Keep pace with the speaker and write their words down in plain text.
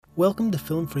Welcome to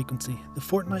Film Frequency, the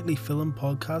fortnightly film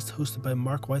podcast hosted by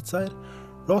Mark Whiteside,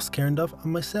 Ross Cairndove,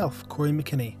 and myself, Corey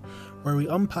McKinney, where we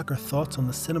unpack our thoughts on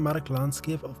the cinematic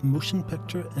landscape of motion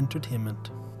picture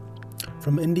entertainment.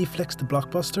 From indie flicks to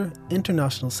blockbuster,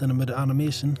 international cinema to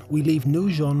animation, we leave no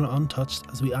genre untouched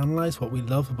as we analyse what we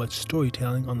love about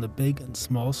storytelling on the big and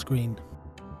small screen.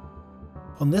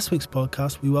 On this week's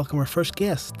podcast, we welcome our first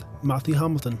guest, Matthew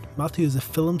Hamilton. Matthew is a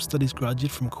film studies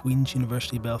graduate from Queen's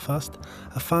University Belfast,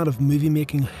 a fan of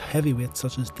movie-making heavyweights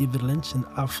such as David Lynch and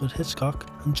Alfred Hitchcock,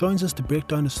 and joins us to break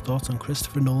down his thoughts on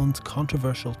Christopher Nolan's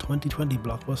controversial 2020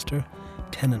 blockbuster,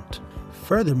 Tenet.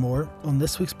 Furthermore, on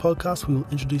this week's podcast, we will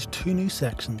introduce two new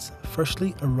sections.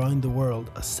 Firstly, Around the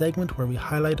World, a segment where we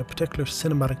highlight a particular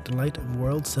cinematic delight of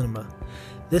world cinema.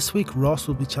 This week, Ross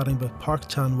will be chatting about Park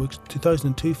Chan-wook's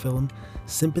 2002 film,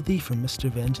 Sympathy for Mr.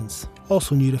 Vengeance.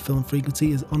 Also new to Film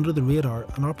Frequency is Under the Radar,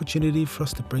 an opportunity for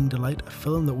us to bring to light a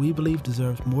film that we believe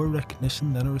deserves more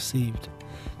recognition than it received.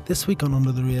 This week on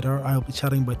Under the Radar, I will be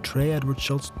chatting about Trey Edward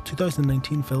Schultz's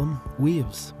 2019 film,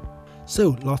 Waves.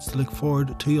 So, lots to look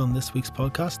forward to on this week's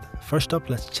podcast. First up,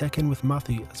 let's check in with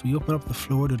Matthew as we open up the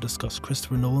floor to discuss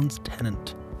Christopher Nolan's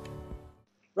Tenet.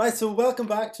 Right, so welcome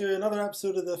back to another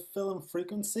episode of the Film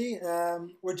Frequency.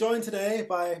 We're joined today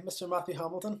by Mr. Matthew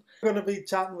Hamilton. We're going to be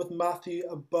chatting with Matthew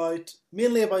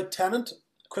mainly about Tenet,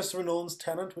 Christopher Nolan's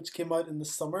Tenet, which came out in the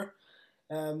summer.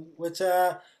 Which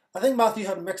I think Matthew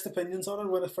had mixed opinions on it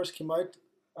when it first came out,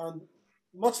 and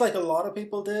much like a lot of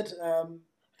people did. I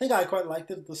think I quite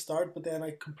liked it at the start, but then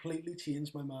I completely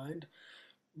changed my mind.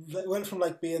 It went from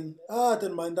being, I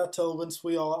didn't mind that, till once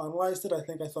we all analysed it, I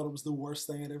think I thought it was the worst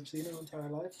thing I'd ever seen in my entire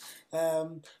life.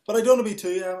 But I don't want to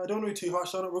be too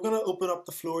harsh on it. We're going to open up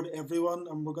the floor to everyone,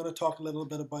 and we're going to talk a little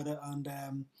bit about it and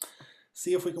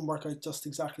see if we can work out just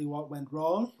exactly what went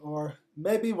wrong, or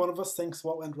maybe one of us thinks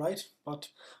what went right, but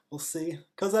we'll see.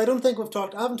 Because I haven't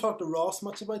talked to Ross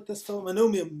much about this film. I know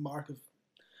me and Mark have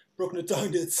broken it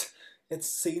down to its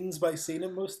scenes by scene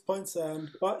at most points.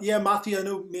 But yeah, Matthew, I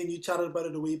know me and you chatted about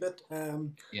it a wee bit.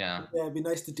 Yeah, it'd be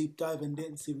nice to deep dive into it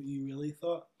and see what you really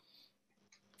thought.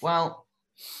 well,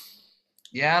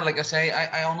 yeah, like I say,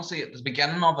 I honestly, at the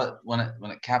beginning of it, when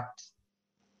it kept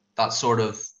that sort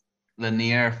of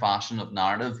linear fashion of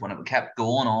narrative, when it kept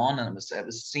going on and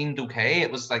it seemed okay.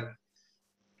 It was like,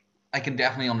 I can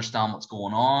definitely understand what's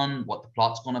going on, what the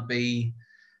plot's going to be.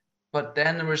 But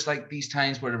then there was like these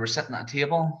times where they were sitting at a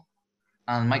table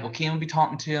and Michael Caine would be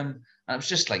talking to him, and it was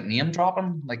just like name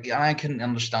dropping. Like, I couldn't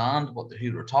understand who they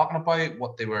were talking about,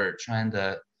 what they were trying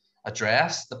to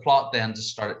address. The plot then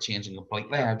just started changing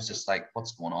completely. I was just like,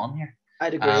 what's going on here?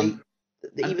 I'd agree.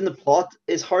 Even the plot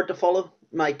is hard to follow.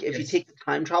 Like, if you take the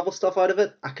time travel stuff out of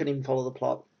it, I couldn't even follow the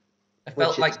plot. I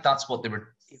felt like that's what they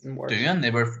were doing.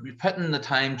 They were putting the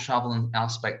time traveling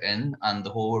aspect in and the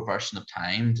whole reversion of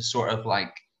time to sort of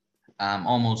like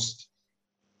almost,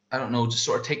 I don't know, just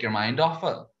sort of take your mind off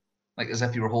it. Like as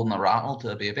if you were holding a rattle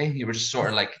to a baby. You were just sort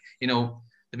of like,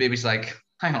 the baby's like,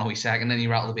 hang on a wee second, then you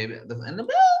rattle the baby.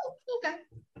 Okay.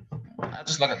 I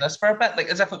just look at this for a bit, like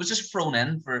as if it was just thrown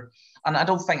in and I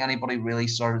don't think anybody really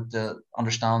started to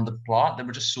understand the plot. They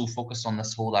were just so focused on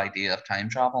this whole idea of time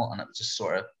travel, and it was just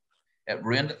it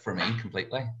ruined it for me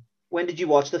completely. When did you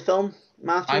watch the film,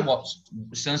 Matthew? I watched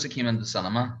as soon as it came into the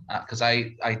cinema, because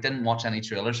I didn't watch any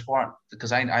trailers for it,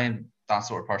 because I'm that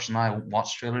sort of person. I don't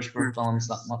watch trailers for films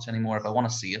that much anymore. If I want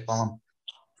to see a film,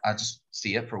 I just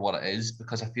see it for what it is,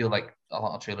 because I feel like a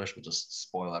lot of trailers would just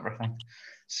spoil everything.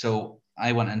 So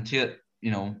I went into it,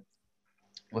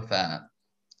 with an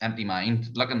empty mind,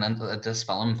 looking into this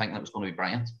film, thinking it was going to be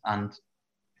brilliant, and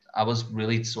I was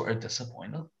really sort of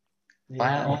disappointed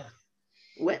by it.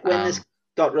 When this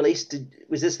got released,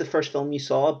 was this the first film you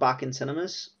saw back in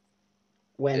cinemas?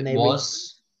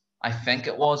 I think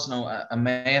it was. No, I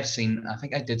may have seen. I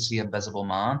think I did see Invisible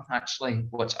Man, actually,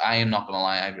 which I am not going to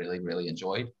lie, I really, really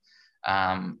enjoyed.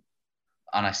 And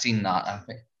I seen that. I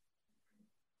think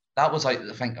that was out.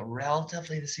 I think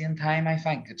relatively the same time. I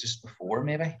think just before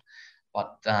maybe.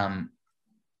 But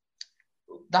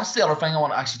that's the other thing I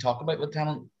want to actually talk about with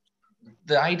Tenet.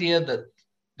 The idea that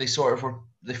they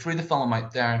threw the film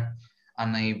out there,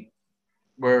 and they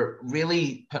were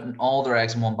really putting all their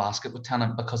eggs in one basket with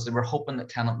Tenet, because they were hoping that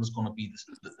Tenet was going to be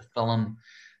the film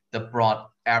that brought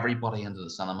everybody into the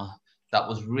cinema, that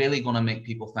was really going to make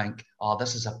people think, oh,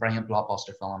 this is a brilliant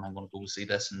blockbuster film, I'm going to go see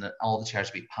this, and that all the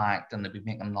chairs would be packed and they'd be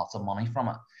making lots of money from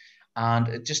it. And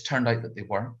it just turned out that they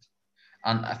weren't.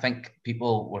 And I think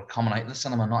people were coming out of the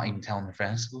cinema not even telling their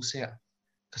friends to go see it,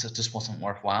 because it just wasn't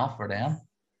worthwhile for them.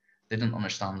 They didn't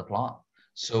understand the plot.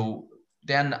 So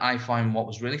then I found what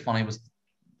was really funny was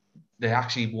they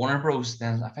actually Warner Bros.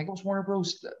 Then I think it was Warner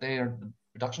Bros. They are the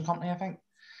production company. I think.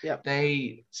 Yeah.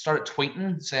 They started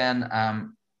tweeting saying,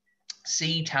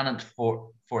 "See Tenet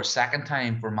for a second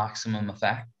time for maximum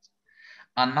effect."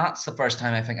 And that's the first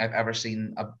time I think I've ever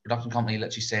seen a production company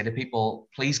literally say to people,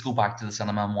 "Please go back to the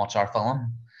cinema and watch our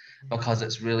film because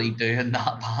it's really doing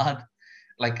that bad."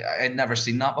 Like I'd never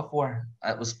seen that before.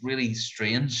 It was really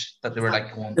strange that they were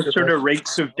like going. It sort of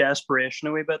reeks of desperation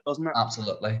a wee bit, doesn't it?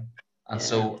 Absolutely. And Yeah.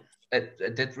 so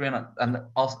it did ruin it. And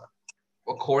also,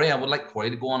 well, Corey, I would like Corey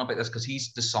to go on about this because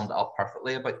he's just summed it up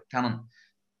perfectly about Tenet.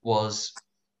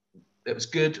 It was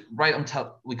good right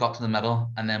until we got to the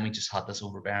middle, and then we just had this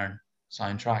overbearing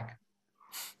soundtrack.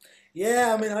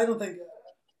 Yeah, I mean, I don't think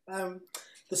um,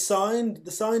 the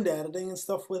sound editing and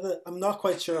stuff with it. I'm not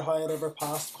quite sure how it ever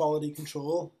passed quality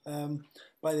control.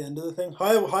 By the end of the thing,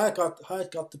 how it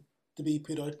got to be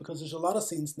put out, because there's a lot of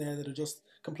scenes in there that are just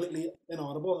completely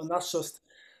inaudible, and that's just.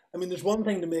 I mean, there's one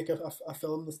thing to make a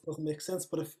film that doesn't make sense,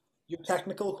 but if your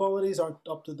technical qualities aren't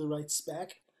up to the right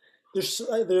spec, there's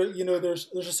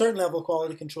a certain level of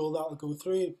quality control that will go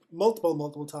through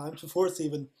multiple times before it's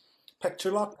even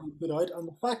picture locked and put out. And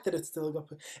the fact that it's still got,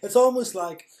 it's almost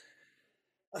like,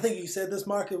 I think you said this,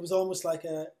 Mark. It was almost like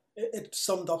it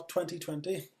summed up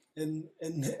 2020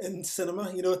 in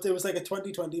cinema. You know, it was like a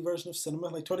 2020 version of cinema.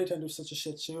 Like 2020 was such a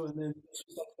shit show, and then this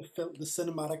was like the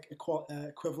cinematic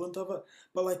equivalent of it.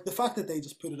 But like the fact that they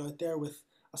just put it out there with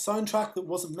a soundtrack that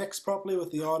wasn't mixed properly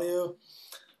with the audio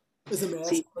is a mess.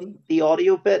 See, the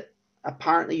audio bit,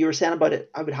 apparently you were saying about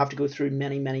it, I would have to go through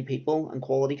many people and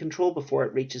quality control before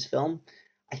it reaches film.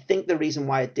 I think the reason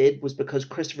why it did was because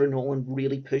Christopher Nolan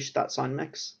really pushed that sound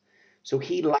mix. So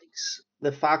he likes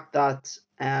the fact that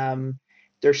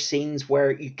there's scenes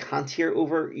where you can't hear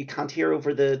over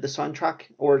the soundtrack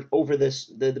or over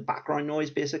the background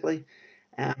noise basically,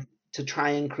 to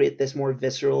try and create this more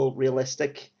visceral,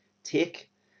 realistic take.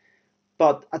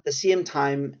 But at the same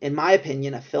time, in my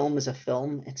opinion, a film is a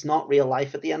film. It's not real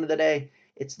life at the end of the day.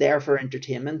 It's there for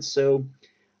entertainment. So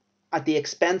at the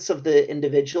expense of the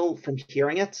individual from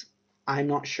hearing it, I'm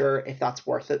not sure if that's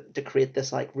worth it to create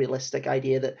this like realistic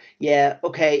idea that, yeah,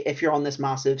 okay, if you're on this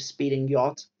massive speeding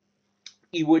yacht,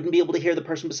 you wouldn't be able to hear the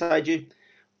person beside you,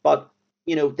 but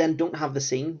then don't have the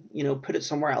scene, put it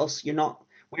somewhere else. We're not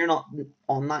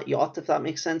on that yacht, if that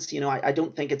makes sense. I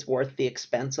don't think it's worth the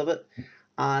expense of it.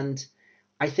 And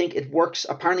I think it works.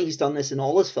 Apparently, he's done this in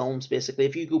all his films. Basically,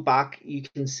 if you go back, you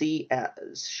can see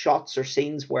shots or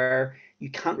scenes where you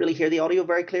can't really hear the audio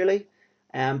very clearly,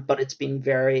 but it's been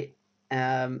very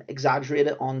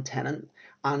exaggerated on Tenet.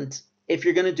 And if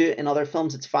you're going to do it in other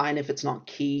films, it's fine if it's not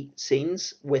key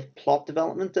scenes with plot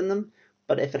development in them.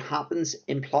 But if it happens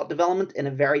in plot development in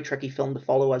a very tricky film to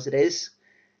follow as it is,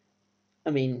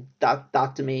 I mean,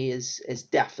 that to me is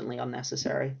definitely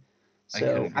unnecessary.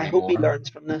 So I hope he learns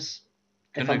from this.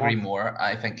 Couldn't agree more.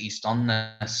 I think he's done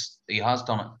this. He has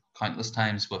done it countless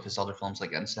times with his other films,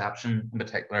 like Inception in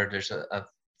particular. There's a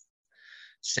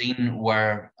scene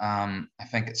where I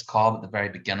think it's Cobb at the very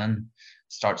beginning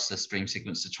starts this dream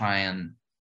sequence to try and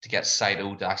to get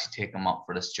Saito to actually take him up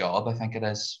for this job. I think it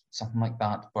is something like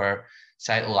that, where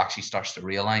Saito actually starts to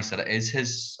realize that it is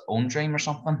his own dream or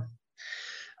something.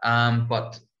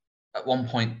 But at one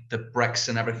point, the bricks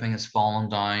and everything is falling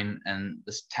down in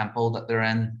this temple that they're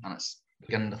in, and it's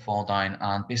beginning to fall down.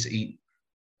 And basically,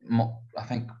 I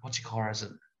think, what do you call her? Is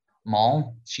it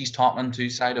Maul? She's talking to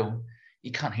Saito.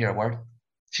 You can't hear a word.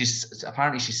 She's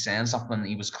saying something.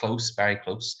 He was close, very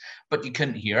close, but you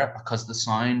couldn't hear it because the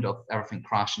sound of everything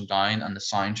crashing down and the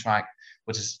soundtrack,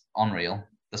 which is unreal.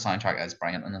 The soundtrack is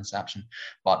brilliant in Inception,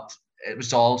 but it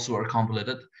was all sort of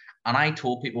convoluted. And I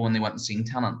told people when they went and seen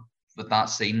Tenet that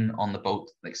scene on the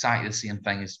boat, exactly the same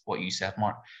thing as what you said,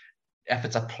 Mark. If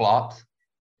it's a plot,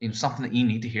 something that you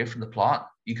need to hear from the plot,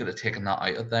 you could have taken that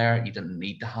out of there. You didn't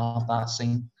need to have that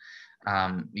scene.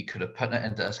 You could have put it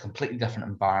into a completely different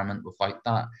environment without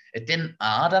that. It didn't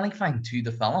add anything to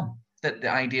the film. The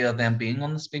idea of them being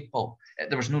on the speedboat,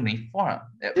 there was no need for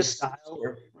it. It just was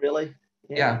style, really.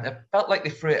 Yeah, it felt like they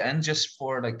threw it in just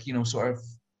for sort of,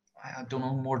 I don't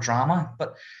know, more drama.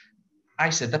 But I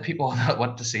said that people that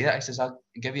want to see it, I says, I'll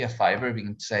give you a fiver if you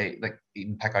can say, you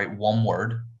can pick out one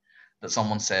word that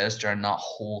someone says during that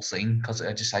whole scene, because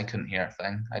I couldn't hear a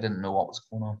thing. I didn't know what was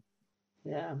going on.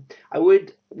 Yeah,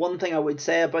 one thing I would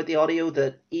say about the audio,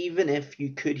 that even if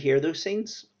you could hear those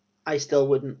scenes, I still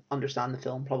wouldn't understand the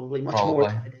film probably much more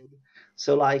than I did.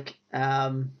 So I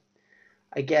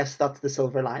guess that's the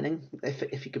silver lining,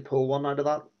 if you could pull one out of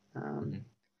that.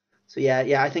 So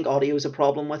yeah, I think audio is a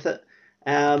problem with it.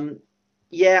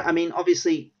 Yeah, I mean,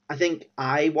 obviously, I think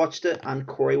I watched it and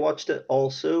Corey watched it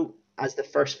also. as the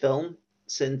first film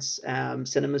since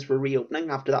cinemas were reopening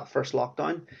after that first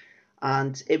lockdown.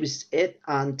 And it was at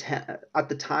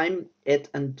the time, it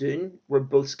and Dune were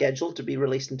both scheduled to be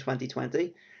released in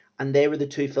 2020, and they were the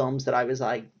two films that I was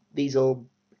like,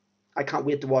 I can't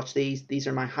wait to watch these. These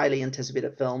are my highly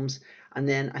anticipated films. And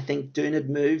then I think Dune had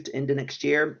moved into next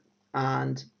year,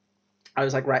 and I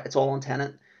was like, right, it's all on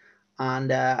Tenet. And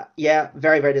yeah,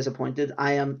 very, very disappointed.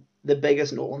 I am the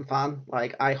biggest Nolan fan.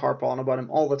 Like, I harp on about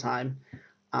him all the time.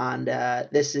 And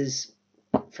this is,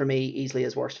 for me, easily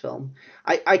his worst film.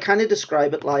 I kind of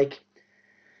describe it like,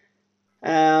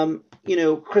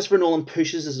 Christopher Nolan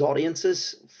pushes his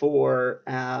audiences for,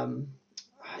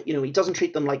 he doesn't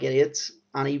treat them like idiots,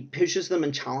 and he pushes them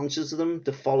and challenges them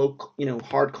to follow,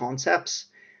 hard concepts.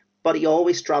 But he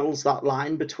always straddles that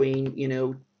line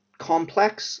between,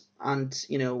 complex and,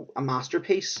 a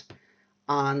masterpiece,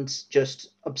 and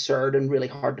just absurd and really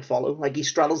hard to follow. Like, he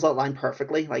straddles that line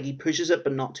perfectly. Like, he pushes it,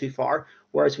 but not too far.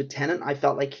 Whereas with Tenet, I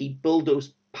felt like he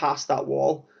bulldozed past that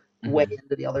wall, way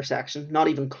into the other section, not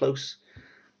even close.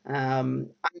 I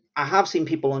have seen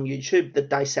people on YouTube that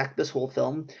dissect this whole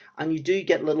film, and you do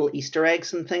get little Easter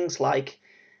eggs and things like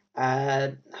uh,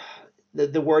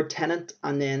 the word tenant,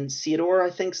 and then Theodore,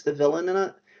 I think's the villain in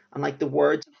it, and like the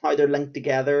words and how they're linked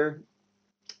together.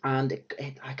 And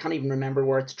I can't even remember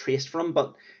where it's traced from,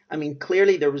 but I mean,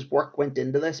 clearly there was work went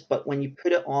into this, but when you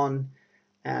put it on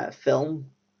film,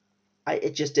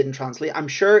 it just didn't translate. I'm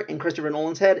sure in Christopher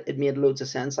Nolan's head, it made loads of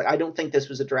sense. Like, I don't think this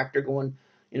was a director going,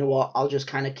 you know what, I'll just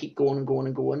kind of keep going and going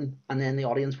and going, and then the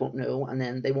audience won't know, and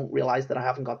then they won't realize that I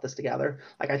haven't got this together.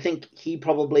 Like, I think he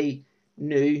probably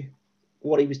knew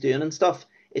what he was doing and stuff.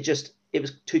 It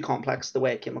was too complex the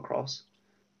way it came across.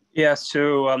 Yeah,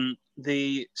 so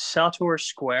the Sator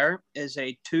square is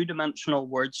a two-dimensional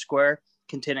word square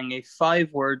containing a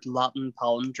 5-word Latin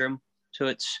palindrome. So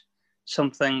it's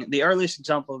something, the earliest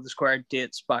example of the square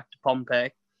dates back to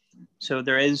Pompeii. So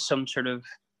there's a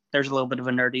little bit of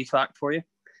a nerdy fact for you.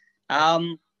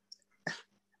 I've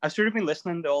sort of been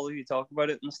listening to all of you talk about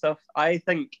it and stuff. I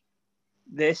think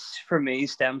this, for me,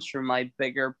 stems from my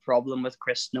bigger problem with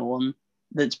Chris Nolan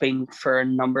that's been for a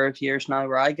number of years now,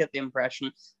 where I get the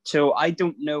impression. So I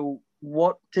don't know,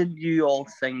 what did you all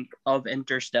think of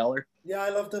Interstellar? Yeah, I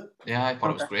loved it. Yeah, I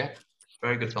thought it was great.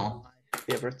 Very good film.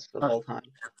 Favorites of all time.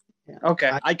 Yeah.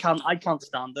 Okay, I can't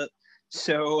stand it.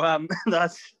 So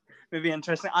that's maybe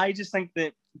interesting. I just think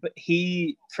that, but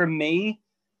for me,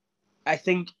 I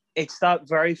think it's that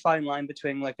very fine line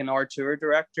between like an auteur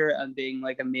director and being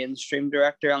like a mainstream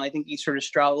director, and I think he sort of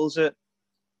straddles it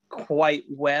quite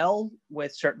well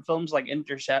with certain films. Like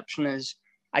Interception is,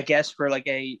 I guess, for like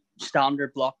a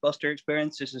standard blockbuster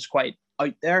experience, this is quite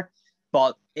out there,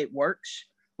 but it works.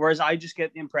 Whereas I just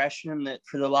get the impression that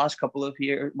for the last couple of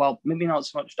years, well, maybe not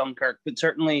so much Dunkirk, but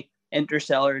certainly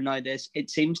Interstellar and now this, it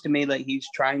seems to me like he's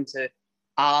trying to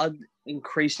add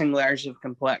increasing layers of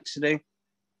complexity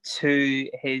to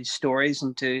his stories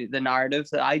and to the narrative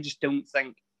that I just don't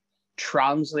think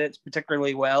translates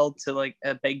particularly well to like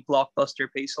a big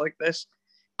blockbuster piece like this.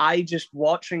 I just,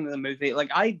 watching the movie,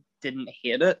 like, I didn't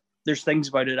hate it. There's things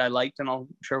about it I liked, and I'm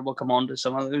sure we'll come on to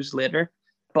some of those later.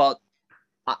 But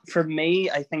for me,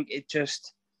 I think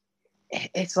it's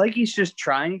like he's just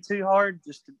trying too hard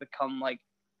just to become like,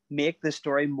 make the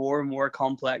story more and more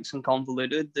complex and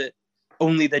convoluted, that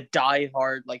only the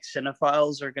die-hard like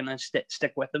cinephiles are gonna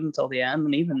stick with him until the end.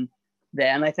 And even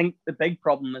then, I think the big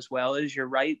problem as well is, you're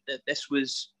right, that this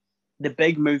was the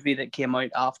big movie that came out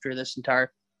after this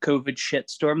entire COVID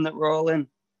shitstorm that we're all in.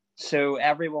 So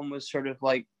everyone was sort of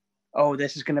like, oh,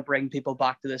 this is going to bring people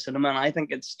back to the cinema. And I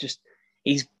think it's just,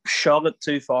 he's shoved it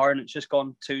too far, and it's just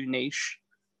gone too niche,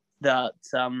 that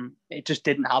it just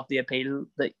didn't have the appeal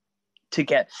that to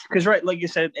get. Because, right, like you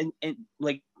said, in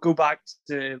like, go back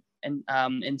to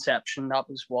Inception, that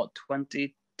was what,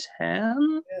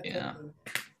 2010? Yeah.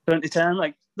 2010,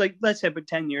 like let's say about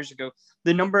 10 years ago,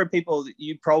 the number of people that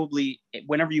you probably,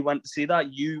 whenever you went to see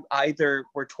that, you either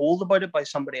were told about it by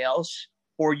somebody else,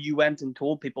 or you went and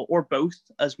told people, or both,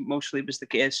 as mostly was the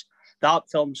case. That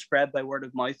film spread by word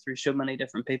of mouth through so many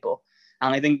different people.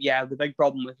 And I think, yeah, the big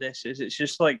problem with this is, it's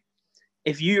just like,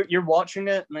 if you're watching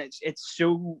it and it's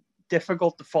so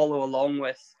difficult to follow along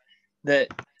with, that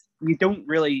you don't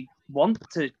really want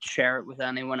to share it with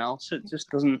anyone else. It just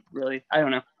doesn't really, I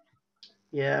don't know.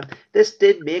 Yeah, this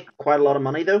did make quite a lot of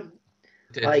money though.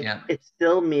 Yeah. It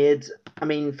still made, I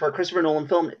mean, for a Christopher Nolan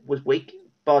film, it was weak,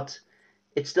 but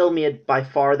it still made by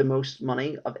far the most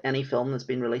money of any film that's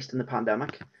been released in the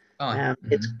pandemic.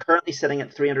 It's currently sitting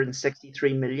at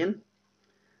 363 million,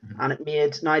 and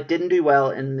it didn't do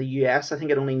well in the US. I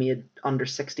think it only made under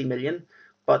 60 million,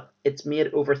 but it's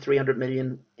made over 300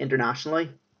 million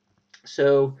internationally.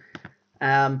 So,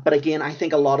 but again, I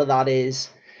think a lot of that is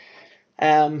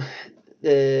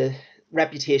the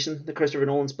reputation that Christopher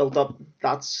Nolan's built up.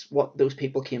 That's what those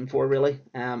people came for, really.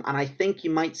 And I think you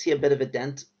might see a bit of a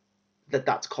dent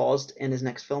that's caused in his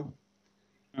next film.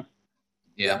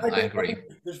 Yeah, I agree.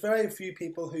 There's very few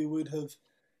people who would have,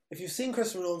 if you've seen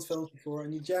Christopher Nolan's films before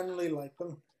and you generally like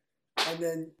them, and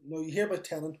then you hear about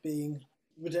Tenet being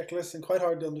ridiculous and quite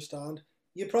hard to understand,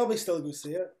 you'd probably still go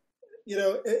see it.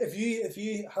 If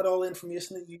you had all the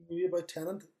information that you knew about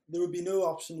Tenet, there would be no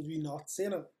option of you not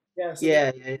seeing it. Yeah, so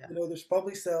Yeah. there's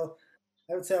probably still,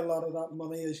 I would say a lot of that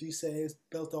money, as you say, is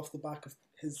built off the back of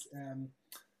his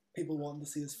people wanting to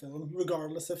see his film,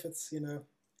 regardless if it's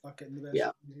not getting the best.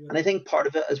 Yeah, and I think part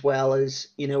of it as well is,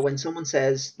 when someone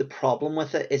says the problem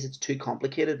with it is it's too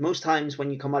complicated. Most times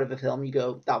when you come out of a film, you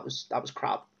go, that was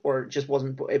crap, or it just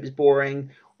wasn't, it was boring,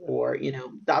 or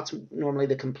that's normally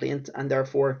the complaint, and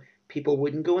therefore people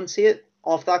wouldn't go and see it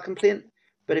off that complaint.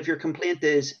 But if your complaint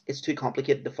is it's too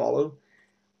complicated to follow,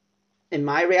 in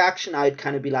my reaction, I'd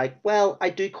kind of be like, well, I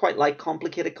do quite like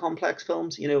complicated, complex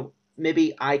films.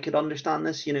 Maybe I could understand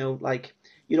this. Like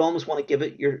you'd almost want to give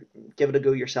it a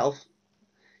go yourself.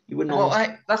 You wouldn't.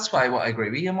 Well, that's why I agree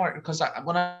with you, Mark. Because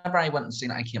whenever I went and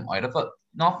seen it, I came out of it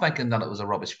not thinking that it was a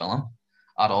rubbish film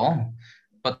at all,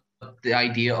 but the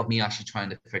idea of me actually trying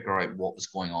to figure out what was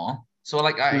going on. So,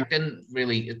 like, I didn't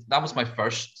really. That was my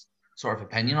first sort of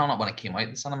opinion on it when it came out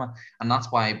in the cinema, and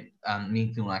that's why me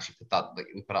and Fiona actually put that, like,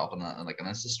 we put it up in an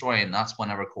Insta story, and that's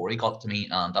whenever Corey got to me,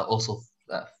 and that also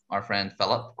our friend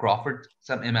Philip Crawford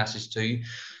sent me a message too,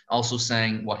 also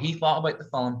saying what he thought about the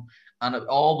film, and it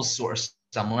all was sort of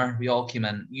similar. We all came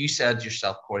in. You said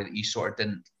yourself, Corey, that you sort of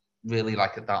didn't really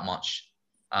like it that much,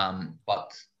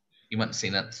 but you went and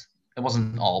seen it. It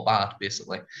wasn't all bad,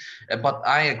 basically. But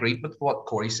I agreed with what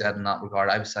Corey said in that regard.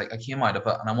 I was like, I came out of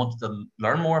it and I wanted to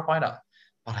learn more about it.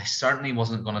 But I certainly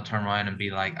wasn't going to turn around and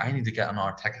be like, I need to get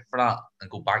another ticket for that and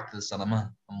go back to the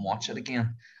cinema and watch it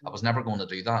again. I was never going to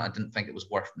do that. I didn't think it was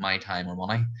worth my time or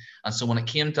money. And so when it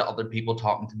came to other people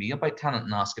talking to me about Tenet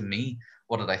and asking me,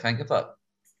 what did I think of it?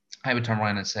 I would turn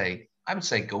around and say, I would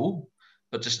say go,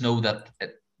 but just know that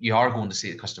you are going to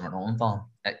see a Christopher Nolan film.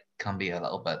 It can be a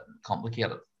little bit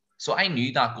complicated. So I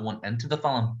knew that going into the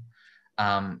film.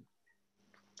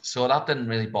 So that didn't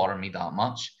really bother me that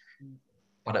much.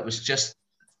 But it was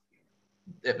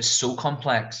so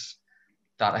complex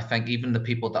that I think even the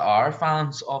people that are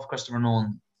fans of Christopher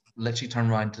Nolan literally turned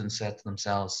around and said to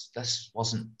themselves, this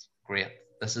wasn't great.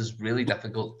 This is really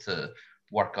difficult to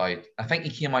work out. I think he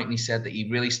came out and he said that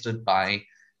he really stood by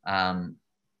the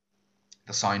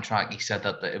soundtrack. He said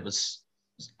that it was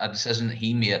a decision that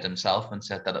he made himself and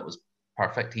said that it was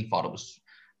perfect. He thought it was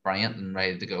brilliant and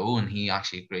ready to go, and he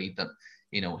actually agreed that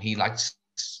he likes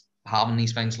having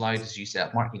these things loud, as you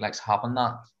said, Mark. He likes having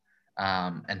that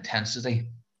intensity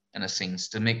in his scenes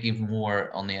to make you more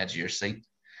on the edge of your seat.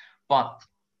 But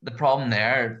the problem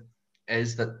there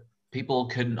is that people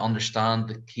couldn't understand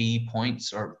the key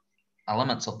points or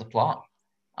elements of the plot,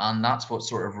 and that's what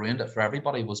sort of ruined it for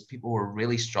everybody. Was people were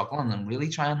really struggling and really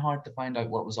trying hard to find out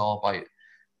what it was all about,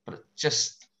 but it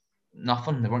just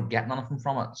nothing. They weren't getting anything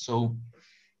from it. So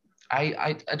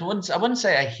I wouldn't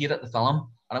say I hated the film,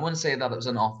 and I wouldn't say that it was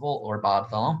an awful or bad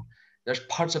film. There's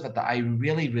parts of it that I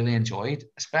really, really enjoyed,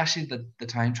 especially the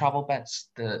time travel bits.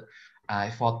 I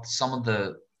thought some of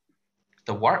the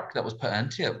work that was put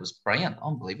into it was brilliant,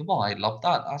 unbelievable. I loved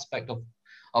that aspect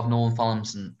of Nolan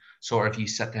films, and sort of you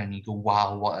sit there and you go,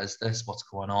 wow, what is this? What's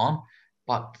going on?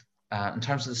 But in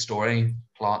terms of the story,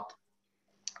 plot,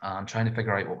 and trying to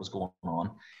figure out what was going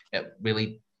on,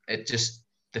 it just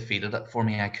defeated it for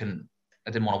me. I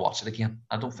didn't want to watch it again.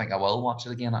 I don't think I will watch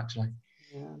it again, actually.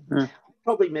 Yeah.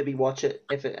 Probably maybe watch it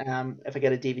if I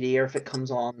get a DVD or if it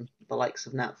comes on the likes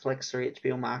of Netflix or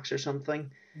HBO Max or something.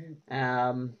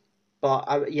 But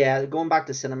going back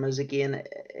to cinemas again,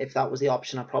 if that was the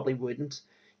option, I probably wouldn't.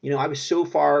 I was so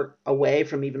far away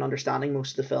from even understanding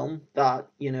most of the film that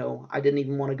I didn't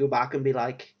even want to go back and be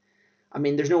like, I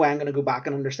mean, there's no way I'm going to go back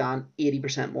and understand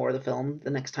 80% more of the film the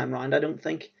next time round, I don't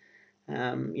think.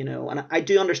 And I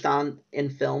do understand in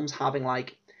films having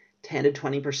like 10 to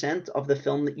 20% of the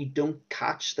film that you don't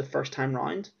catch the first time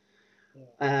round.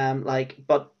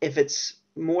 But if it's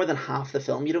more than half the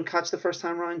film you don't catch the first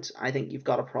time round, I think you've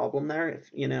got a problem there. If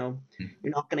you're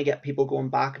not going to get people going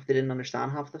back if they didn't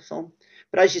understand half the film.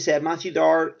 But as you said, Matthew, there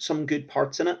are some good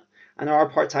parts in it, and there are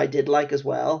parts I did like as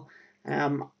well.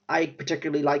 I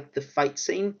particularly liked the fight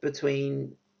scene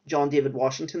between John David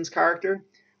Washington's character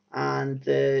and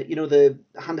the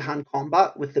hand-to-hand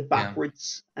combat with the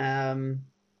backwards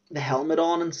the helmet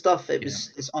on and stuff. It Yeah.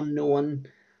 was this unknown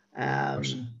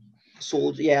Person.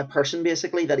 soldier, yeah, person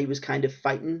basically that he was kind of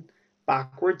fighting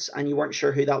backwards, and you weren't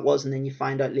sure who that was, and then you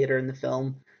find out later in the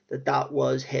film that that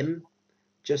was him,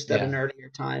 just at an Yeah. earlier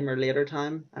time or later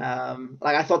time.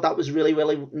 Like I thought that was really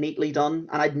really neatly done,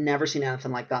 and I'd never seen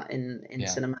anything like that in Yeah.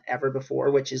 cinema ever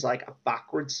before, which is like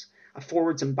a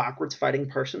forwards and backwards fighting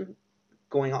person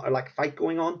going on, or like a fight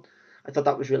going on. I thought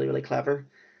that was really really clever,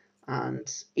 and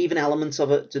even elements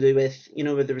of it to do with, you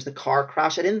know, where there was the car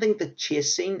crash. I didn't think the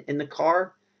chase scene in the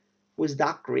car was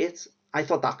that great. I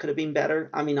thought that could have been better.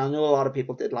 I mean, I know a lot of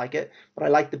people did like it, but I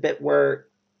like the bit where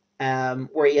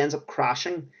he ends up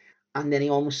crashing, and then he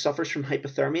almost suffers from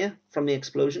hypothermia from the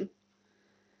explosion,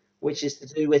 which is to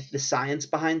do with the science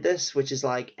behind this, which is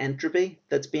like entropy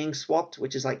that's being swapped,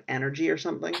 which is like energy or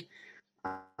something,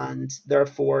 and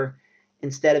therefore,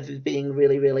 instead of it being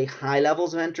really really high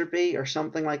levels of entropy or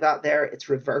something like that, there it's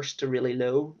reversed to really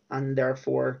low, and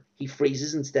therefore he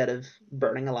freezes instead of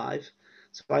burning alive.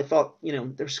 So I thought, you know,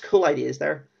 there's cool ideas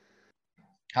there.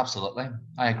 Absolutely.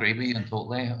 I agree with you and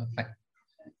totally.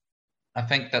 I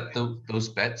think that those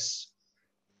bits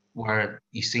where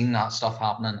you seen that stuff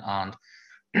happening and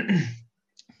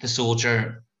the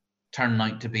soldier turning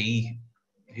out to be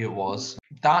who it was,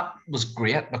 that was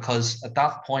great because at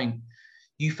that point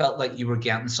you felt like you were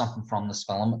getting something from this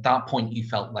film. At that point you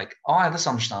felt like, oh, I just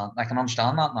understand. I can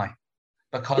understand that now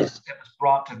because it was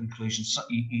brought to conclusion. So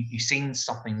you seen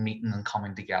something meeting and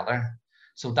coming together.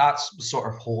 So that's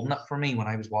sort of holding it for me when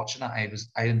I was watching it.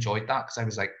 I enjoyed that because I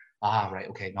was like, ah, right,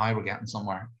 okay, now we're getting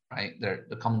somewhere, right? They're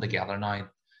coming together now.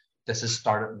 This has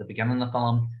started at the beginning of the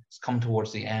film. It's come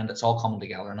towards the end. It's all coming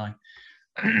together now.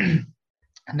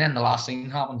 And then the last scene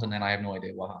happened, and then I have no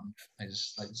idea what happened. I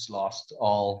just lost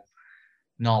all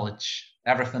knowledge,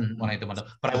 everything when I did it.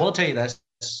 But I will tell you this,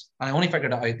 and I only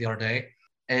figured it out the other day,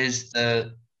 is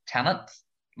the Tenet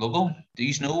logo. Do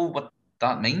you know what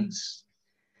that means?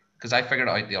 Because I figured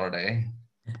it out the other day.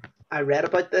 I read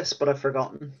about this, but I've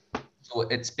forgotten. So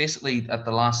it's basically at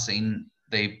the last scene,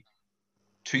 they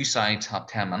two sides have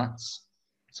 10 minutes.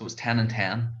 So it's 10 and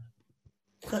 10.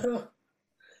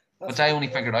 Which I only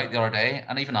figured out the other day.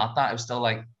 And even at that, I was still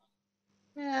like,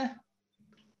 yeah.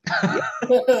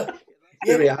 Good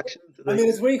Yeah, reaction to I the, mean,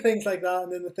 it's wee things like that,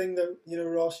 and then the thing that, you know,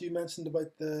 Ross, you mentioned about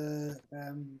the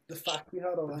fact we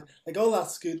had on it, like all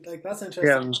that's good, like that's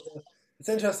interesting. Yeah, It's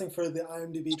interesting for the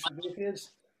IMDb trivia page,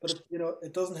 but it, you know,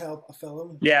 it doesn't help a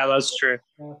film. yeah, that's true.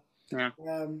 Uh, Yeah,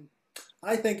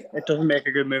 I think it doesn't make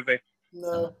a good movie.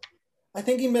 no, I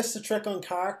think he missed a trick on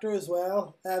character as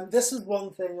well. This is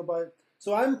one thing about.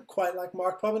 So I'm quite like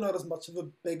Mark, probably not as much of a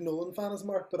big Nolan fan as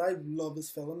Mark, but I love his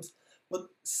films. But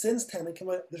since Tenet came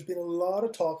out, there's been a lot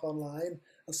of talk online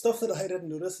and stuff that I didn't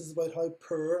notice is about how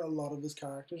poor a lot of his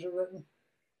characters are written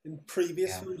in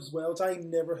previous Yeah. films as well, which I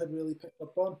never had really picked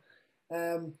up on.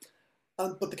 Um,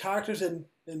 and but the characters in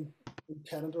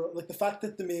Tenet are like the fact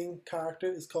that the main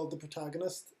character is called the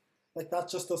protagonist, like that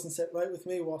just doesn't sit right with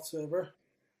me whatsoever.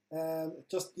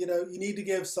 Just, you know, you need to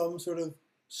give some sort of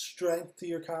strength to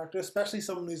your character, especially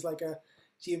someone who's like a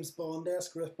James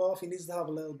Bond-esque ripoff. He needs to have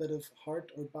a little bit of heart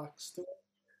or backstory.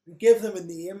 And give them a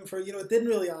name for, you know, it didn't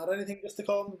really add anything just to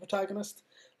call him the protagonist.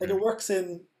 Like it works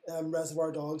in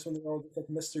Reservoir Dogs when they're all just like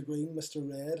Mr. Green, Mr.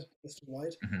 Red, Mr.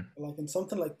 White. Mm-hmm. But like in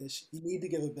something like this, you need to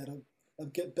give a bit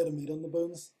of meat on the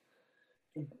bones.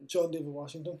 John David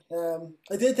Washington.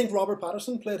 I did think Robert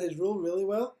Patterson played his role really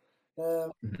well.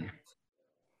 Mm-hmm.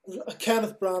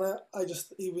 Kenneth Branagh,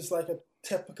 he was like a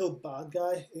typical bad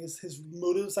guy. His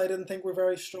motives I didn't think were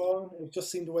very strong. It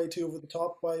just seemed way too over the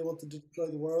top why he wanted to destroy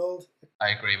the world. I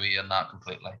agree with you on that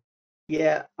completely.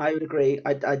 yeah, I would agree.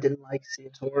 I didn't like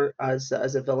Sator as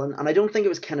a villain, and I don't think it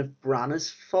was Kenneth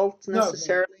Branagh's fault No,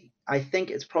 necessarily. I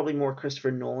think it's probably more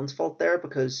Christopher Nolan's fault there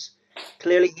because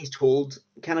clearly he's told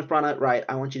Kenneth Branagh, right,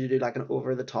 I want you to do like an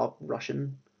over the top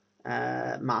Russian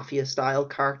mafia style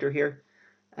character here.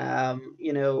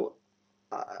 You know,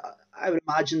 I would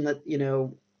imagine that, you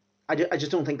know, I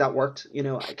just don't think that worked. You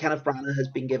know, Kenneth Branagh has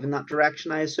been given that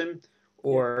direction, I assume, yeah,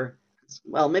 or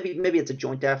well, maybe it's a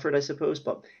joint effort, I suppose.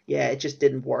 But yeah, it just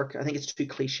didn't work. I think it's too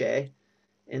cliche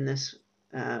in this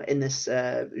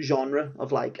genre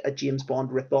of like a James Bond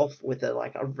ripoff with a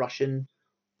like a Russian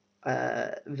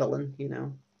villain. You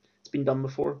know, it's been done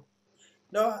before.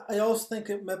 no, I also think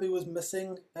it maybe was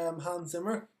missing Hans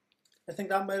Zimmer. I think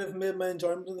that might have made my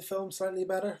enjoyment of the film slightly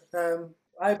better.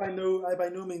 I by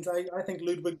no means I think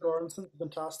Ludwig Göransson's a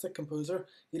fantastic composer.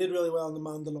 He did really well in The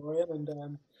Mandalorian,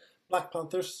 and Black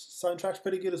Panther's soundtrack's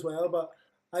pretty good as well. But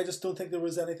I just don't think there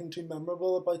was anything too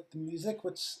memorable about the music,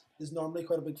 which is normally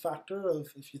quite a big factor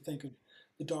of if you think of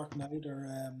The Dark Knight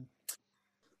or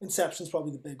Inception's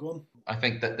probably the big one. I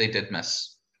think that they did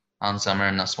miss Hans Zimmer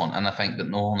in this one, and I think that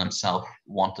Nolan himself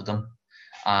wanted him.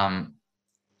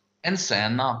 In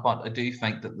saying that, but I do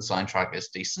think that the soundtrack is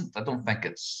decent. I don't think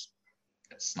it's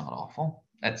not awful.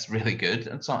 It's really good.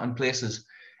 It's not in places.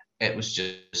 It was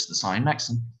just the sound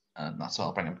mixing, and that's what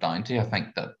I'll bring it down to. I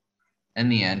think that in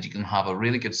the end, you can have a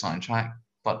really good soundtrack,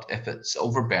 but if it's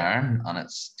overbearing and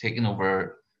it's taking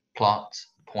over plot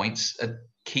points,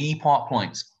 key plot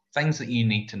points, things that you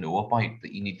need to know about,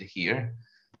 that you need to hear,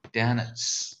 then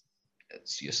it's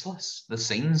useless. The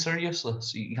scenes are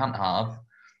useless. You can't have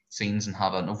scenes and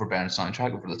have an overbearing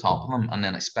soundtrack over the top of them and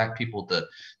then expect people to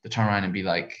turn around and be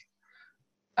like,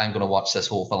 I'm going to watch this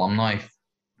whole film now,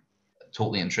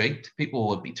 totally intrigued. People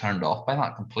would be turned off by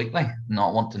that completely,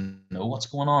 not want to know what's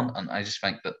going on. And I just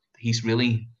think that he's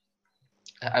really,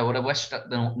 I would have wished that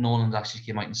Nolan actually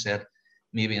came out and said,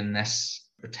 maybe in this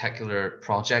particular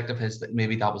project of his, that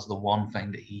maybe that was the one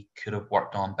thing that he could have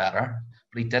worked on better.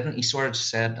 But he didn't. He sort of just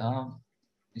said, oh,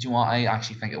 you know what, I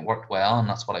actually think it worked well and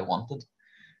that's what I wanted.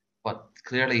 But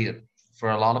clearly,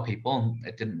 for a lot of people,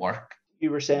 it didn't work.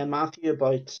 You were saying, Matthew,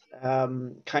 about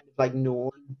kind of like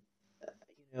Nolan,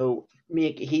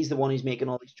 he's the one who's making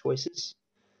all these choices.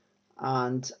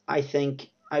 And I think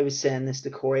I was saying this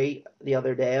to Corey the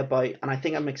other day about, and I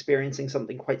think I'm experiencing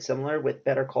something quite similar with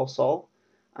Better Call Saul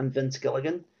and Vince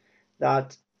Gilligan,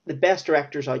 that the best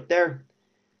directors out there,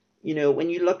 when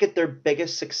you look at their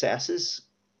biggest successes,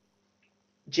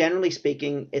 generally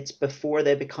speaking, it's before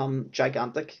they become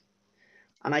gigantic.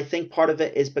 And I think part of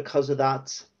it is because of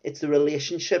that. It's the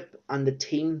relationship and the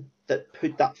team that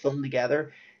put that film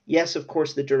together. Yes, of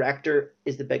course, the director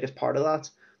is the biggest part of that,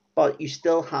 but you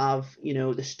still have,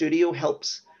 the studio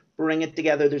helps bring it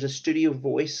together. There's a studio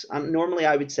voice. And normally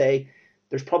I would say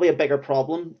there's probably a bigger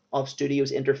problem of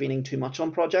studios intervening too much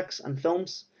on projects and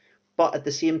films. But at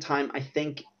the same time, I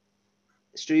think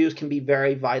studios can be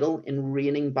very vital in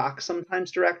reining back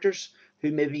sometimes directors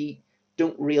who maybe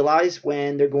don't realize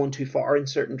when they're going too far in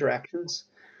certain directions.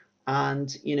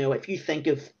 And, if you think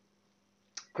of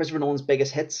Christopher Nolan's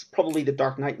biggest hits, probably The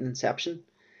Dark Knight and Inception,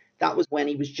 that was when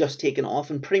he was just taken off.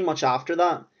 And pretty much after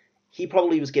that, he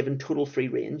probably was given total free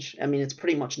range. I mean, it's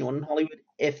pretty much known in Hollywood.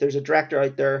 If there's a director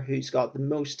out there who's got the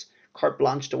most carte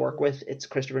blanche to work with, it's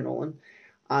Christopher Nolan.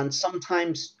 And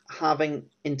sometimes having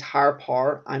entire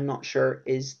power, I'm not sure,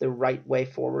 is the right way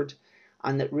forward.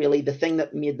 And that really the thing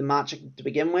that made the magic to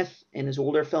begin with in his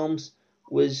older films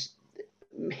was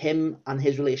him and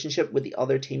his relationship with the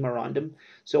other team around him.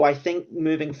 So I think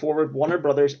moving forward, Warner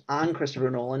Brothers and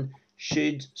Christopher Nolan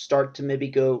should start to maybe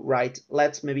go, right,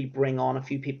 let's maybe bring on a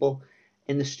few people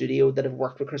in the studio that have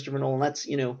worked with Christopher Nolan. Let's,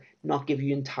 not give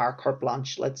you entire carte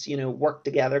blanche. Let's, work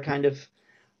together kind of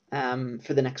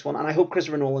for the next one. And I hope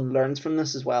Christopher Nolan learns from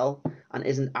this as well and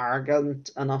isn't arrogant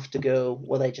enough to go,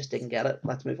 well, they just didn't get it.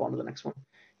 Let's move on to the next one.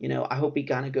 I hope he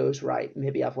kind of goes, right,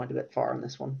 maybe I've went a bit far on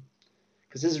this one.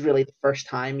 Because this is really the first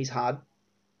time he's had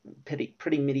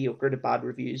pretty mediocre to bad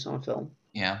reviews on a film.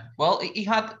 Yeah, well, he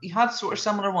had sort of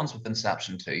similar ones with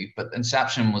Inception too, but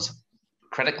Inception was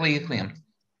critically acclaimed,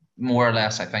 more or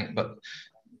less, I think. But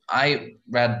I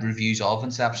read reviews of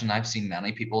Inception. I've seen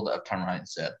many people that have turned around and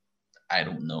said, I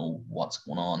don't know what's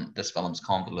going on. This film's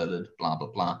convoluted, blah, blah,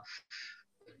 blah.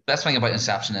 Best thing about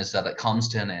Inception is that it comes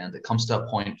to an end. It comes to a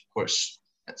point where it's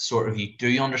sort of, you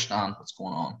do understand what's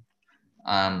going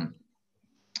on.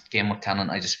 Game with Tenet,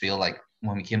 I just feel like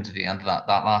when we came to the end of that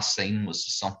last scene was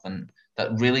just something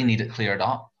that really needed cleared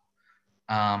up.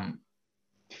 And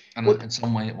in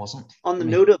some way it wasn't. On the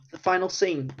note of the final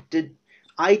scene,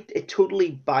 it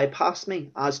totally bypassed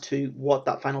me as to what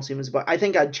that final scene was about. I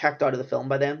think I'd checked out of the film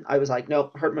by then. I was like,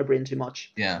 nope, hurt my brain too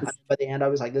much. Yeah. And by the end, I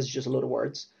was like, this is just a load of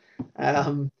words. But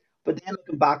then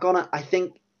looking back on it, I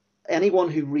think anyone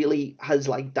who really has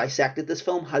like dissected this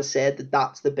film has said that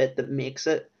that's the bit that makes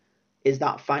it, is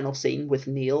that final scene with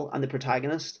Neil and the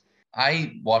protagonist.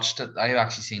 I watched it. I've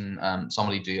actually seen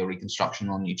somebody do a reconstruction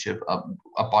on YouTube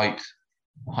about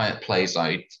how it plays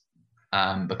out.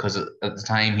 Because at the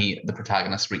time the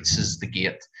protagonist reaches the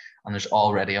gate and there's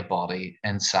already a body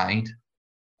inside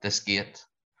this gate.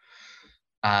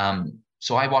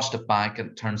 So I watched it back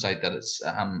and it turns out that it's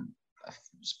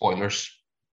spoilers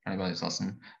for anybody who's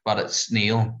listening, but it's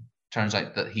Neil. Turns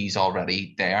out that he's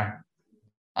already there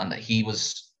and that he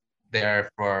was there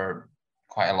for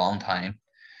quite a long time,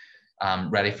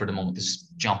 ready for the moment to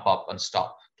jump up and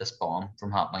stop this bomb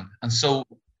from happening. And so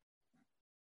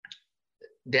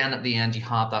then at the end, you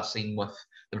have that scene with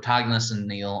the protagonist and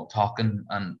Neil talking,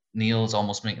 and Neil's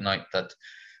almost making out that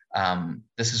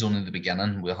this is only the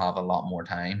beginning. We'll have a lot more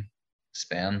time to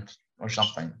spend or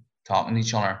something talking to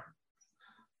each other.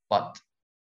 But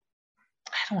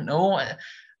I don't know.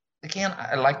 Again,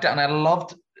 I liked it, and I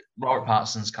loved Robert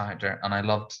Pattinson's character, and I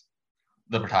loved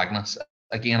the protagonist.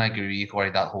 Again, I agree with you,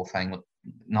 Corey, that whole thing with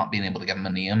not being able to give him a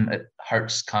name, it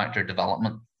hurts character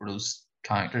development for those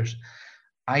characters.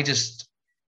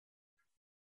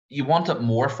 You wanted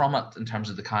more from it in terms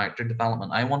of the character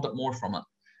development. I wanted more from it,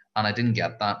 and I didn't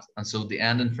get that. And so the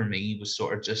ending for me was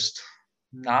sort of just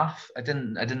naff. I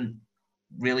didn't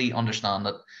really understand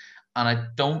it, and I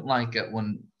don't like it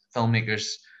when filmmakers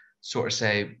sort of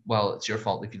say, "Well, it's your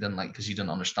fault if you didn't like because you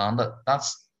didn't understand it."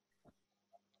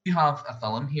 You have a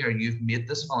film here. You've made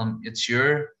this film. It's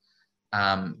your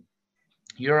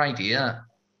idea.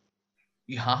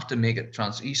 You have to make it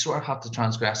you sort of have to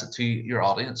transgress it to your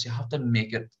audience. You have to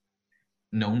make it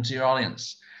known to your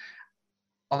audience.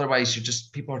 Otherwise,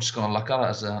 people are just going to look at it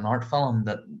as an art film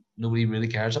that nobody really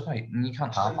cares about, and you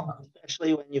can't have that.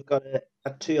 Especially when you've got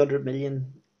a £200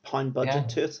 million budget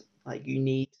to it. Like, you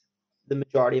need the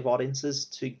majority of audiences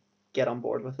to get on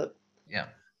board with it. Yeah.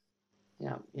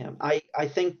 I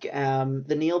think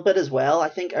the Neil bit as well.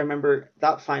 I remember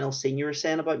that final scene you were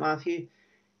saying about Matthew.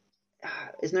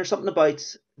 Isn't there something about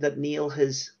that Neil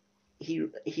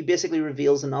he basically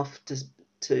reveals enough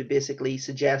to basically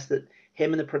suggest that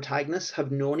him and the protagonist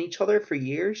have known each other for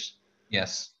years?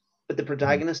 Yes. But the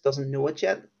protagonist doesn't know it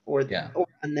yet,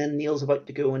 and then Neil's about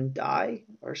to go and die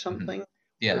or something.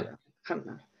 Yeah. I don't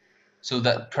know. So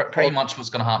that pretty much what's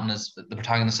going to happen is the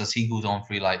protagonist, as he goes on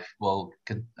through life, will,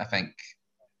 I think,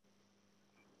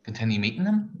 continue meeting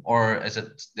him, or is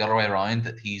it the other way around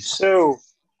that he's? So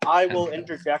I will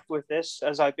interject with this,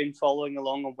 as I've been following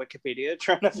along on Wikipedia,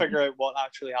 trying to figure out what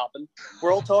actually happened.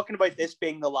 We're all talking about this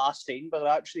being the last scene, but it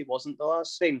actually wasn't the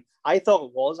last scene. I thought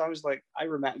it was. I was like, I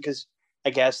remember, because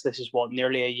I guess this is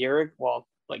nearly a year,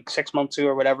 like 6 months ago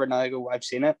or whatever now ago I've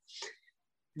seen it.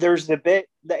 There's the bit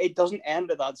that it doesn't end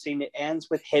at that scene. It ends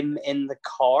with him in the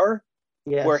car,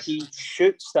 where he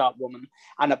shoots that woman.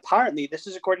 And apparently, this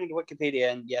is according to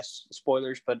Wikipedia, and yes,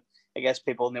 spoilers, but I guess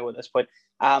people know at this point.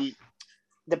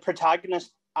 The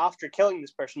protagonist, after killing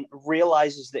this person,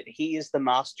 realizes that he is the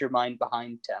mastermind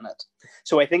behind Tenet.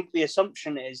 So I think the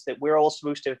assumption is that we're all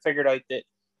supposed to have figured out that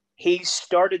he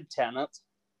started Tenet,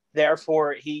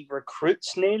 therefore he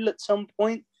recruits Neil at some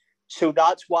point. So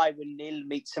that's why when Neil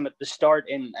meets him at the start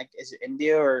in, is it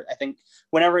India, or I think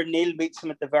whenever Neil meets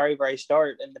him at the very, very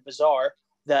start in the bazaar,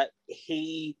 that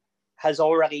he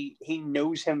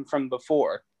knows him from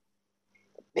before.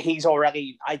 He's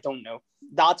already, I don't know.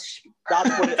 That's what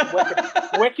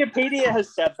Wikipedia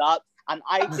has said that, and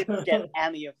I didn't get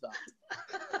any of that.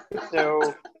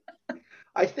 So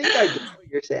I think I get what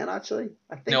you're saying, actually.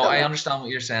 I understand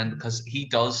what you're saying, because he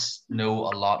does know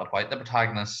a lot about the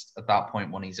protagonist at that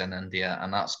point when he's in India,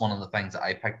 and that's one of the things that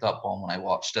I picked up on when I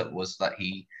watched it, was that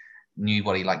he knew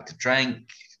what he liked to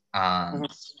drink, and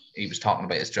he was talking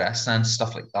about his dress sense,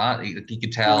 stuff like that. He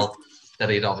could tell that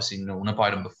he'd obviously known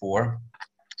about him before,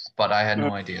 but I had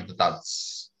no idea I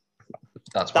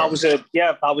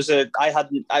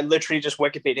literally just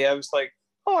Wikipedia. I was like,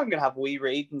 oh, I'm gonna have a wee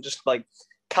read and just like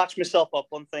catch myself up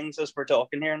on things as we're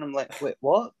talking here, and I'm like, wait,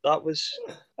 what?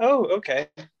 Okay,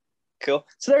 cool.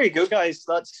 So there you go, guys.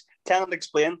 That's Tenet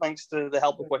Explained, thanks to the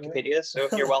help of Wikipedia. So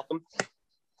you're welcome. I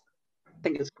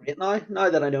think it's great now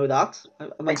that I know that.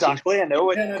 Exactly, I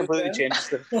know it completely changed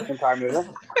the entire movie.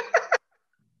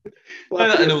 Well,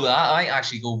 now that I know that, I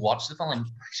actually go watch the film and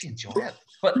actually enjoy it.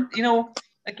 But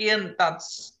again,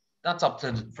 that's up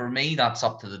to, for me, that's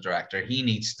up to the director. He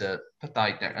needs to put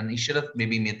that out there, and he should have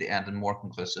maybe made the ending more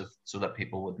conclusive so that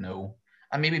people would know,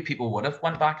 and maybe people would have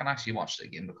went back and actually watched it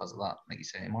again because of that, like you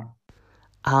say, Mark.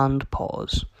 And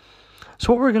pause.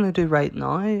 So what we're going to do right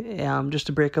now, just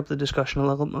to break up the discussion a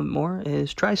little bit more,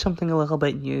 is try something a little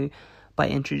bit new by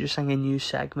introducing a new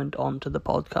segment onto the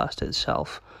podcast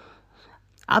itself.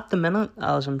 At the minute,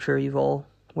 as I'm sure you've all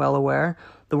well aware,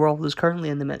 the world is currently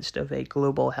in the midst of a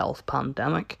global health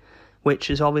pandemic, which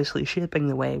is obviously shaping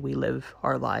the way we live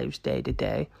our lives day to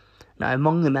day. Now,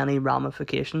 among the many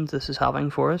ramifications this is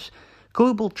having for us,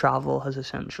 global travel has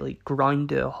essentially ground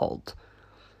to a halt.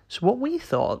 So what we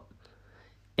thought,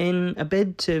 in a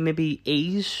bid to maybe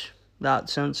ease that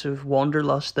sense of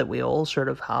wanderlust that we all sort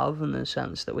of have, in the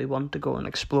sense that we want to go and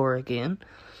explore again,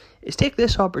 is take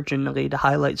this opportunity to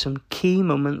highlight some key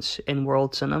moments in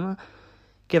world cinema,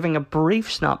 giving a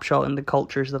brief snapshot into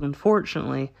cultures that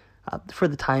unfortunately, for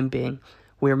the time being,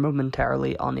 we're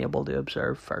momentarily unable to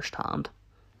observe firsthand.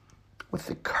 With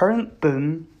the current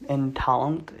boom in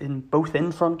talent, both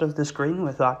in front of the screen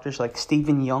with actors like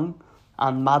Stephen Yeun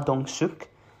and Ma Dong-seok,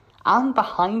 and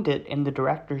behind it in the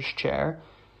director's chair,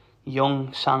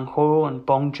 Young Sang-ho and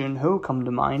Bong Joon-ho come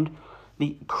to mind,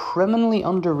 the criminally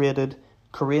underrated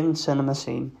Korean cinema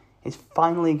scene is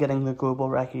finally getting the global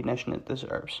recognition it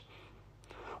deserves.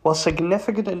 While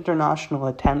significant international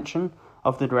attention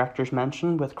of the directors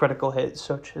mentioned, with critical hits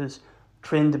such as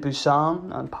Train to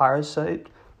Busan and Parasite,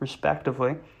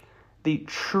 respectively, the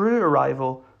true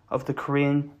arrival of the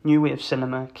Korean new wave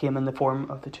cinema came in the form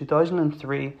of the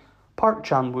 2003 Park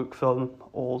Chan-wook film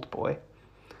Old Boy.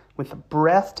 With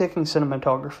breathtaking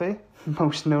cinematography,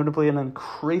 most notably an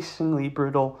increasingly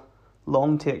brutal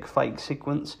long-take fight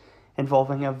sequence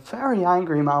involving a very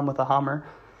angry man with a hammer,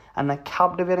 and a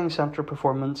captivating central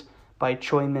performance by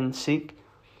Choi Min-sik,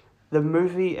 the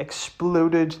movie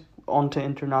exploded onto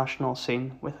international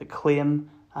scene with acclaim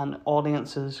and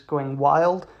audiences going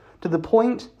wild, to the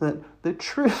point that the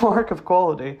true mark of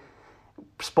quality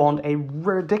spawned a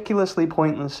ridiculously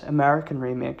pointless American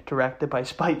remake directed by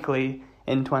Spike Lee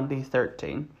in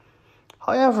 2013.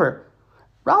 However,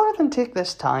 rather than take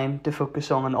this time to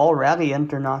focus on an already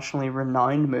internationally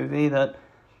renowned movie that,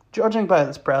 judging by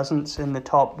its presence in the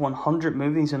top 100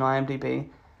 movies on IMDb,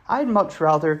 I'd much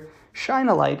rather shine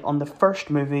a light on the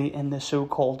first movie in the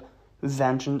so-called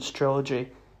Vengeance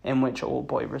trilogy in which Old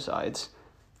Boy resides.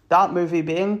 That movie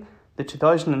being the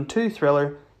 2002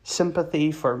 thriller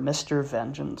Sympathy for Mr.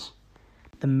 Vengeance.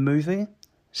 The movie,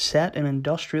 set in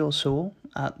industrial Seoul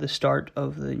at the start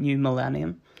of the new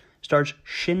millennium, stars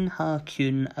Shin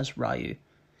Ha-kyun as Ryu,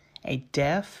 a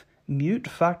deaf, mute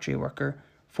factory worker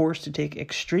forced to take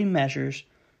extreme measures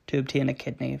to obtain a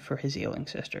kidney for his ailing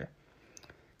sister.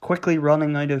 Quickly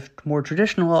running out of more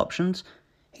traditional options,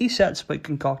 he sets about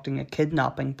concocting a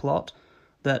kidnapping plot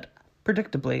that,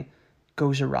 predictably,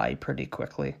 goes awry pretty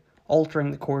quickly,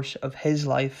 altering the course of his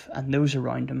life and those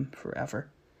around him forever.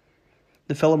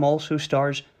 The film also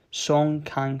stars Song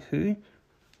Kang-ho,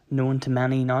 known to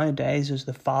many nowadays as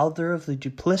the father of the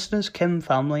duplicitous Kim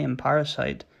family in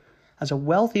Parasite, as a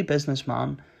wealthy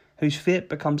businessman whose fate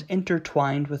becomes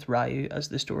intertwined with Ryu as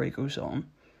the story goes on.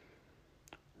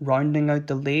 Rounding out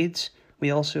the leads,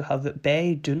 we also have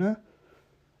Bae Doona,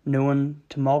 known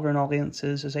to modern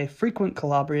audiences as a frequent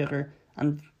collaborator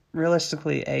and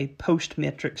realistically a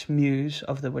post-Matrix muse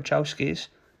of the Wachowskis,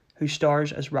 who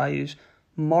stars as Ryu's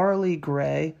morally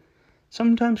grey,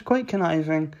 sometimes quite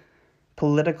conniving,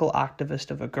 political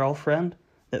activist of a girlfriend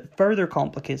that further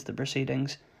complicates the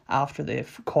proceedings after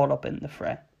they've caught up in the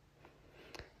fray.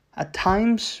 At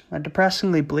times, a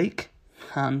depressingly bleak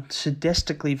and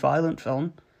sadistically violent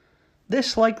film,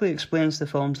 this likely explains the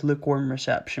film's lukewarm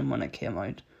reception when it came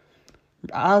out,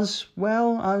 as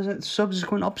well as its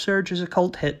subsequent upsurge as a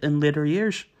cult hit in later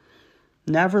years.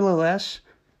 Nevertheless,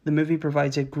 the movie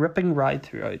provides a gripping ride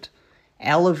throughout,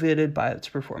 elevated by its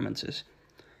performances.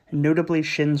 Notably,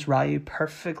 Shin's Ryu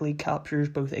perfectly captures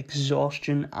both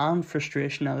exhaustion and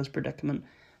frustration at his predicament,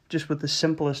 just with the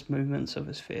simplest movements of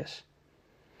his face.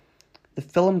 The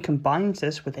film combines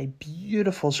this with a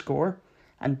beautiful score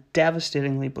and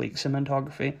devastatingly bleak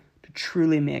cinematography to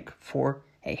truly make for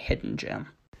a hidden gem.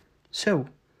 So,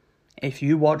 if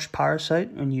you watched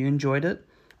Parasite and you enjoyed it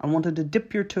and wanted to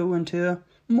dip your toe into a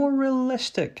more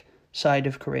realistic side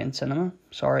of Korean cinema,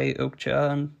 sorry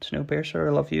Okja and Snowpiercer,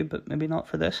 I love you, but maybe not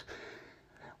for this,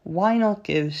 why not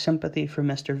give Sympathy for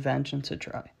Mr. Vengeance a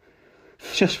try?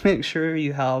 Just make sure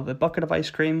you have a bucket of ice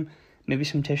cream, maybe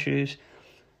some tissues,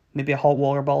 maybe a hot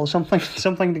water bottle,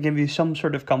 something to give you some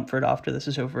sort of comfort after this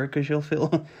is over, because you'll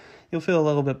feel a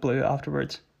little bit blue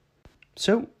afterwards.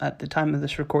 So, at the time of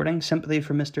this recording, Sympathy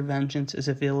for Mr. Vengeance is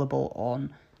available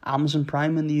on Amazon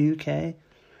Prime in the UK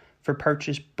for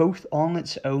purchase both on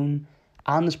its own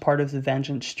and as part of the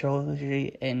Vengeance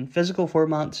trilogy in physical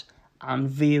formats and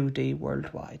VOD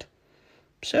worldwide.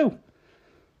 So,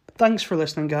 thanks for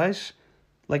listening, guys.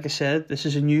 Like I said, this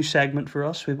is a new segment for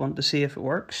us. We want to see if it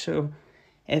works. So,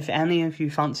 if any of you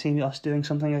fancy us doing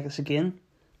something like this again,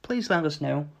 please let us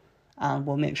know, and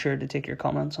we'll make sure to take your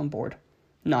comments on board.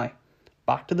 Now,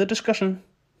 back to the discussion.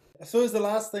 I suppose the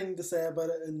last thing to say about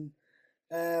it, and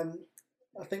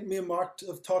I think me and Mark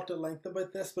have talked at length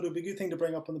about this, but it would be a good thing to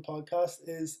bring up on the podcast,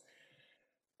 is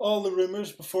all the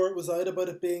rumours before it was out about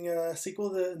it being a sequel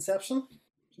to Inception. Do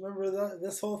you remember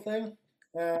this whole thing?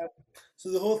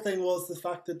 So the whole thing was the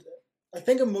fact that, I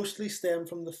think it mostly stemmed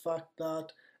from the fact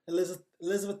that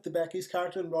Elizabeth Debicki's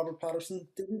character and Robert Pattinson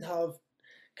didn't have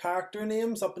character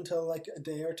names up until like a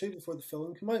day or two before the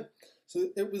film came out. So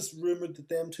it was rumoured that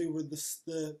them two were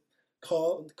the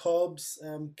Cobb's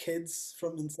kids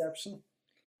from Inception.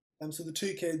 So the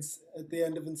two kids at the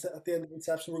end of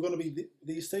Inception were going to be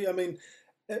these two. I mean,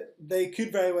 they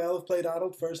could very well have played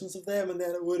adult versions of them, and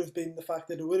then it would have been the fact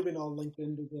that it would have been all linked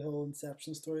into the whole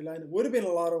Inception storyline. It would have been a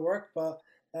lot of work, but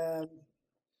there's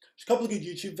a couple of good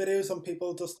YouTube videos on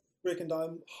people just breaking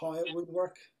down how it would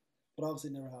work, but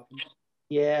obviously it never happened.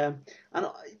 Yeah, and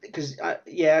because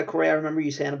Corey, I remember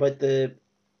you saying about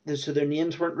so their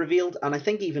names weren't revealed, and I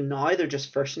think even now they're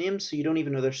just first names, so you don't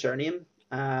even know their surname.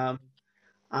 And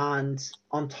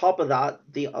on top of that,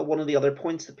 the one of the other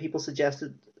points that people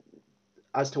suggested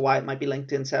as to why it might be linked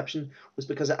to Inception was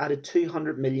because it had a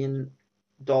 $200 million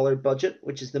budget,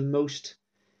 which is the most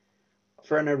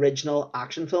for an original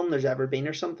action film there's ever been,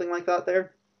 or something like that.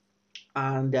 There,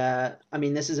 and I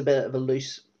mean, this is a bit of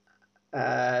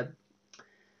uh,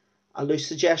 a loose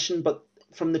suggestion, but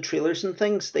from the trailers and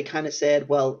things, they kind of said,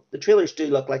 well, the trailers do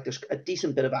look like there's a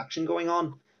decent bit of action going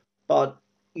on, but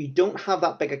you don't have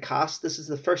that big a cast. This is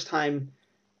the first time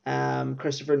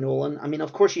Christopher Nolan. I mean,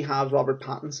 of course, you have Robert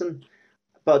Pattinson,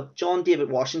 but John David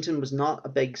Washington was not a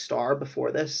big star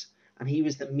before this, and he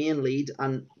was the main lead.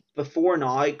 And before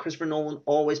now, Christopher Nolan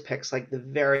always picks like the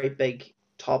very big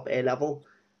top A level,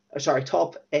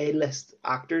 top A list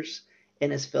actors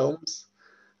in his films.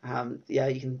 Yeah,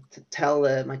 you can tell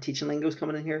my teaching lingo is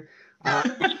coming in here.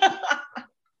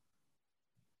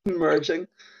 Merging.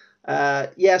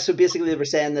 Yeah, so basically they were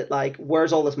saying that like,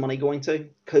 where's all this money going to?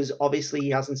 Because obviously he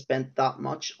hasn't spent that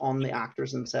much on the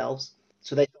actors themselves.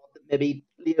 So they thought that maybe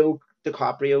Leo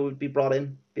DiCaprio would be brought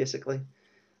in, basically,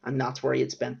 and that's where he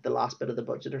had spent the last bit of the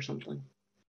budget or something.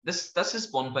 This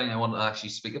is one thing I want to actually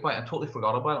speak about. I totally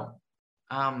forgot about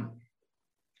it.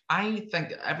 I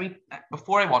think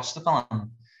before I watched the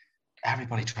film,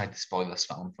 everybody tried to spoil this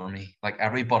film for me. Like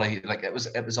everybody, like it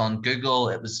was on Google,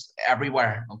 it was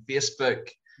everywhere, on Facebook,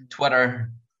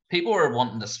 Twitter. People were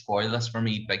wanting to spoil this for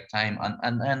me big time.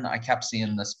 And then I kept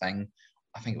seeing this thing,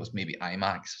 I think it was maybe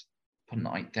IMAX putting it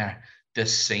out there.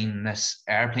 This scene, this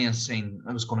airplane scene,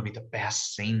 it was going to be the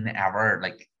best scene ever.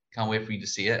 Like, can't wait for you to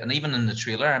see it. And even in the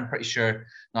trailer, I'm pretty sure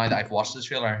now that I've watched the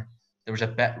trailer, there was a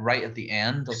bit right at the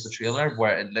end of the trailer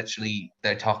where it literally,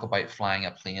 they talk about flying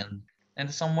a plane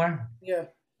into somewhere. Yeah.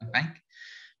 I think.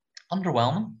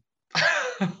 Underwhelming.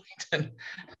 I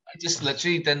just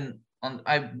literally didn't.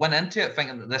 I went into it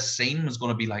thinking that this scene was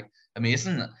going to be like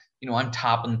amazing. You know, I'm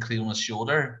tapping Cleona's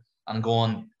shoulder and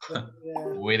going, Yeah.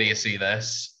 wait till you see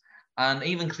this. And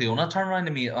even Cleona turned around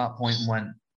to me at that point and went,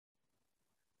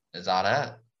 is that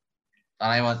it?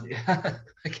 And I went, yeah,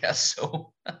 I guess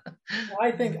so.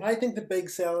 I think the big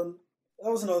selling,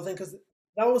 that was another thing, because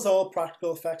that was all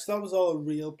practical effects. That was all a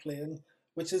real plane,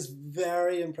 which is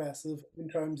very impressive in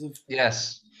terms of.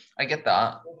 Yes, I get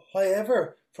that.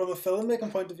 However, from a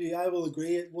filmmaking point of view, I will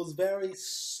agree it was very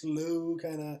slow,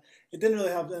 kind of. It didn't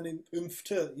really have any oomph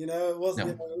to it. You know, it wasn't.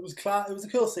 No. You know, it was it was a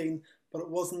cool scene, but it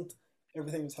wasn't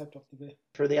everything it was hyped up to be.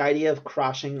 For the idea of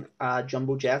crashing a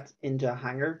jumbo jet into a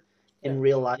hangar in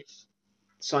real life,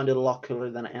 sounded a lot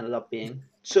cooler than it ended up being.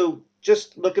 So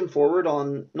just looking forward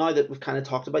on, now that we've kind of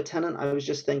talked about Tenet, I was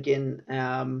just thinking,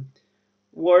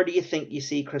 where do you think you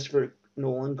see Christopher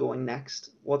Nolan going next?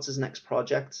 What's his next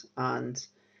project? And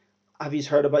have you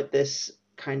heard about this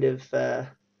kind of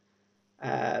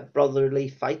brotherly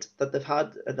fight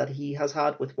that he has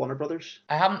had with Warner Brothers?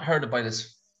 I haven't heard about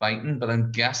his fighting, but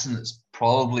I'm guessing it's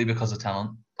probably because of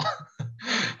talent.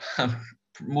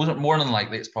 More than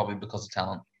likely, it's probably because of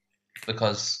talent.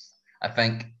 Because I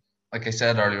think, like I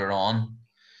said earlier on,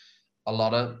 a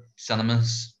lot of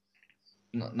cinemas,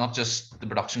 not just the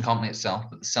production company itself,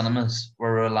 but the cinemas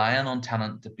were relying on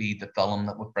Tenet to be the film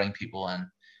that would bring people in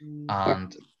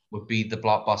and would be the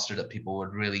blockbuster that people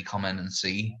would really come in and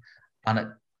see. And it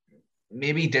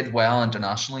maybe did well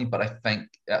internationally, but I think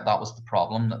that was the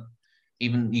problem, that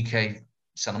even UK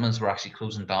cinemas were actually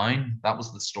closing down. That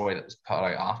was the story that was put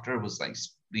out after, was like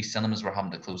these cinemas were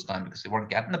having to close down because they weren't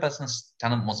getting the business.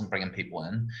 Tenet wasn't bringing people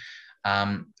in.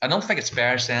 I don't think it's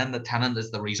fair saying that Tenet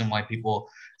is the reason why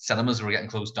cinemas were getting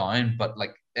closed down, but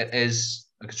like it is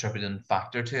a contributing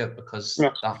factor to it, because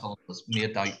that film was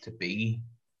made out to be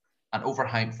an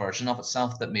overhyped version of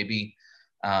itself, that maybe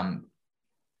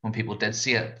when people did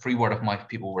see it, free word of mouth,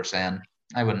 people were saying,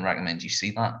 I wouldn't recommend you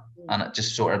see that. And it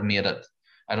just sort of made it,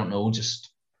 I don't know,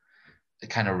 just it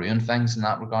kind of ruined things in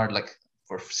that regard, like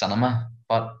for cinema.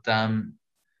 But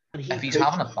if he's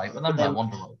having a fight with them, I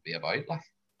wonder what it'd be about. Like,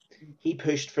 he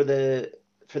pushed for the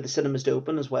cinemas to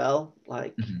open as well.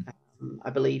 Like, I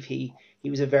believe he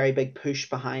was a very big push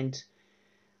behind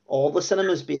all the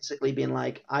cinemas basically being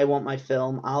like, I want my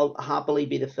film, I'll happily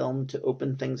be the film to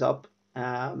open things up.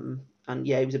 And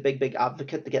yeah, he was a big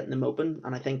advocate to getting them open.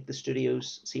 And I think the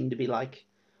studios seem to be like,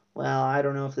 well, I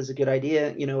don't know if this is a good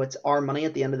idea. You know, it's our money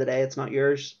at the end of the day. It's not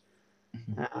yours.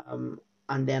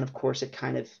 And then, of course, it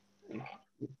kind of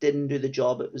didn't do the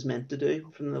job it was meant to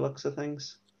do from the looks of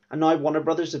things. And now Warner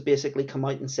Brothers have basically come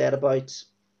out and said about,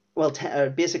 well,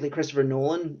 basically Christopher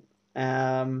Nolan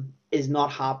is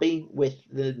not happy with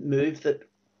the move that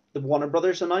the Warner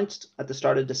Brothers announced at the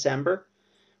start of December,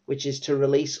 which is to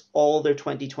release all their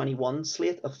 2021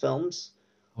 slate of films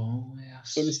Oh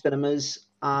in yes. cinemas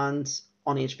and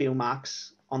on HBO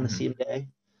Max on the Mhm. same day,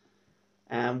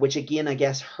 which again I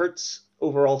guess hurts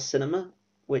overall cinema.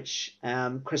 Which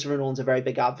Christopher Nolan's a very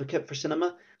big advocate for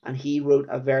cinema, and he wrote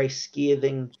a very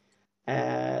scathing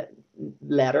uh,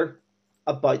 letter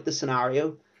about the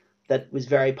scenario that was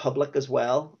very public as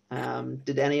well.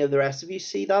 Did any of the rest of you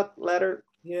see that letter?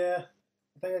 Yeah,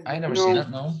 I think I never seen No, it.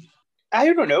 No.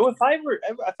 I don't know. If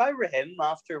I were him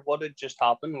after what had just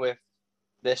happened with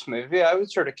this movie, I would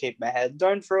sort of keep my head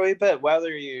down for a wee bit,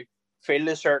 whether you feel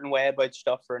a certain way about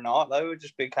stuff or not. I would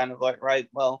just be kind of like, right,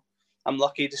 well, I'm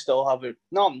lucky to still have it.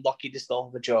 No, I'm lucky to still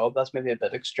have a job. That's maybe a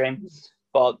bit extreme,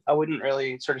 but I wouldn't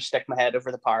really sort of stick my head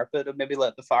over the parapet and maybe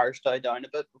let the fires die down a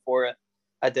bit before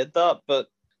I did that. But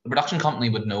The production company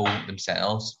would know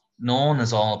themselves. Nolan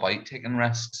is all about taking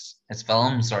risks. His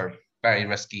films are very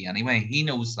risky anyway. He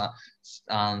knows that,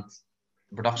 and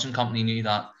the production company knew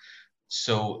that.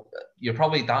 So you're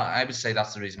probably that. I would say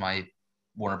that's the reason why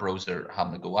Warner Bros. Are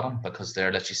having to go at him, because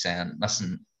they're literally saying,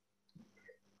 "Listen,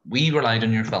 we relied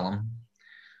on your film.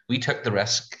 We took the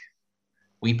risk.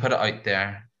 We put it out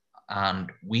there,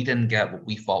 and we didn't get what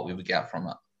we thought we would get from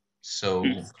it. So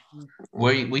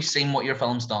we've seen what your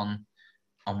film's done,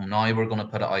 and now we're going to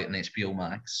put it out on HBO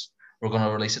Max. We're going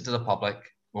to release it to the public.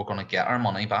 We're going to get our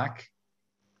money back,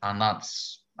 and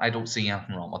that's, I don't see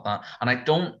anything wrong with that. And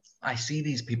I see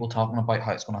these people talking about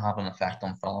how it's going to have an effect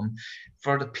on film.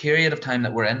 For the period of time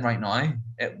that we're in right now,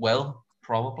 it will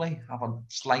probably have a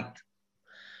slight.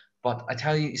 But I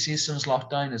tell you, you see, as soon as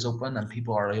lockdown is open and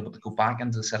people are able to go back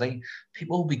into the city,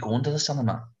 people will be going to the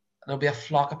cinema. There'll be a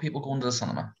flock of people going to the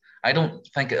cinema. I don't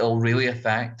think it'll really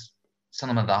affect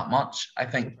cinema that much. I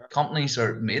think companies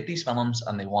are made these films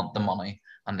and they want the money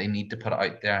and they need to put it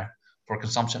out there for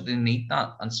consumption. They need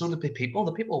that. And so do the people.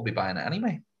 The people will be buying it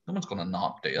anyway. No one's going to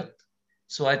not do it.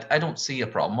 So I don't see a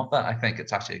problem with that. I think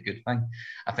it's actually a good thing.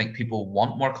 I think people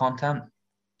want more content.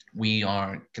 We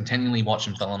are continually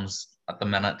watching films at the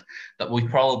minute that we've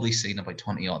probably seen about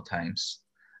 20 odd times.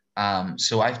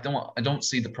 So I don't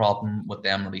see the problem with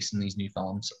them releasing these new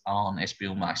films on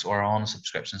HBO Max or on a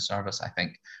subscription service. I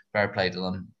think fair play to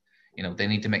them. You know, they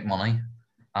need to make money,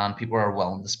 and people are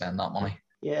willing to spend that money.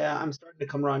 Yeah, I'm starting to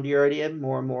come around to your idea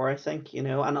more and more, I think, and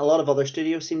a lot of other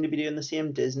studios seem to be doing the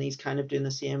same. Disney's kind of doing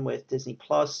the same with Disney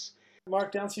Plus.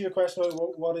 Mark, to answer your question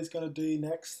about what he's going to do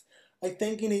next, I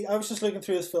think I was just looking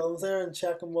through his films there and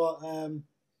checking what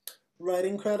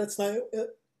writing credits. Now,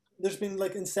 there's been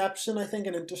like Inception, I think,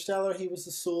 and Interstellar. He was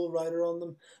the sole writer on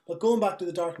them. But going back to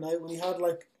The Dark Knight, when he had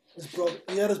like his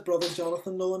brother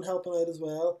Jonathan Nolan helping out as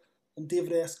well, and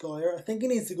David S. Goyer. I think he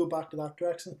needs to go back to that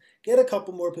direction. Get a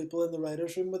couple more people in the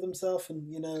writers' room with himself,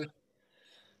 and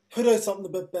put out something a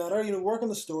bit better. Work on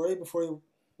the story before he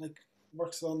like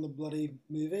works on the bloody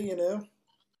movie.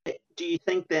 Do you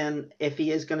think then, if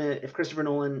Christopher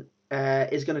Nolan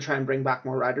is gonna try and bring back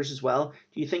more writers as well,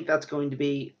 do you think that's going to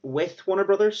be with Warner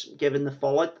Brothers, given the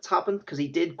fallout that's happened? Because he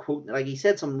did quote, like he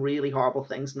said some really horrible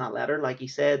things in that letter. Like he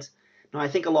said, now I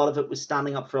think a lot of it was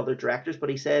standing up for other directors, but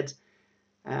he said,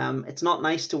 it's not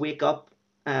nice to wake up,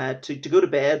 to go to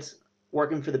bed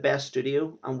working for the best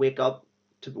studio and wake up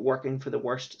to working for the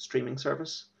worst streaming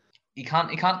service. He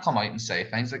can't come out and say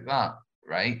things like that,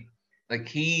 right?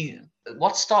 Like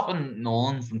what's stopping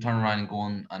Nolan from turning around and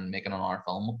going and making an art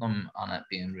film with them and it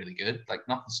being really good? Like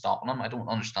nothing's stopping him. I don't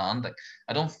understand. Like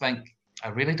I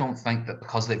really don't think that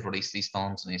because they've released these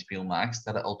films on HBO Max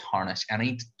that it'll tarnish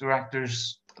any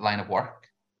director's line of work.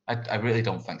 I really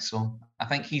don't think so. I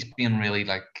think he's being really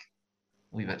like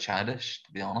a wee bit childish,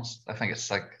 to be honest. I think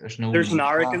it's like there's no there's an need for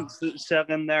that. arrogance set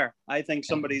in there. I think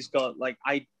somebody's got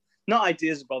not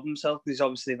ideas above himself. He's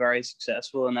obviously very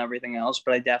successful and everything else,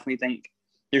 but I definitely think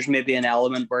there's maybe an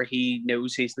element where he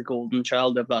knows he's the golden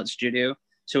child of that studio,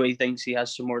 so he thinks he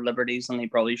has some more liberties than he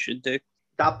probably should do.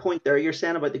 That point there you're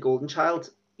saying about the golden child,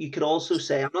 you could also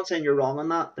say, I'm not saying you're wrong on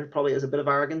that. There probably is a bit of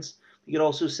arrogance. You could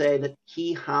also say that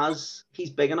he's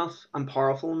big enough and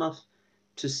powerful enough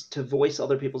to voice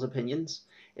other people's opinions.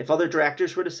 If other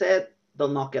directors were to say it, they'll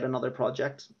not get another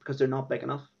project because they're not big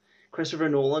enough. Christopher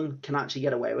Nolan can actually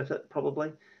get away with it,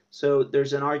 probably. So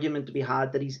there's an argument to be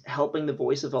had that he's helping the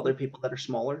voice of other people that are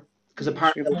smaller. Because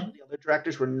apparently a lot of the other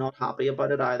directors were not happy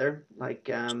about it either. Like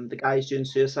the guys doing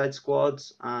Suicide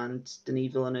Squads and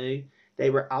Denis Villeneuve, they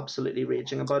were absolutely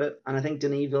raging about it. And I think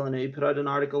Denis Villeneuve put out an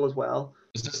article as well.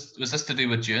 Was this to do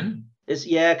with Dune?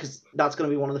 Yeah, because that's going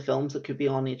to be one of the films that could be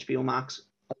on HBO Max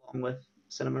along with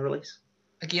cinema release.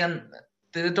 Again,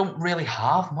 they don't really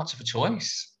have much of a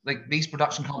choice. Like, these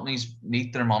production companies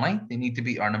need their money. They need to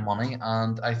be earning money.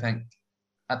 And I think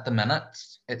at the minute,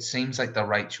 it seems like the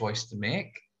right choice to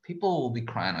make. People will be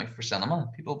crying out for cinema.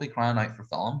 People will be crying out for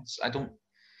films. I don't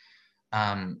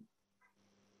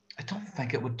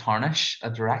think it would tarnish a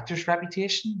director's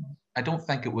reputation. I don't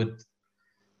think it would.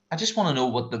 I just want to know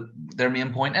what their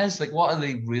main point is. Like, what are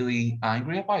they really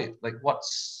angry about? Like,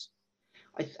 what's...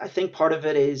 I think part of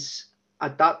it is,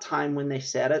 at that time when they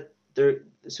said it,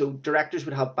 so directors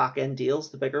would have back end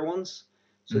deals, the bigger ones.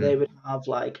 So they would have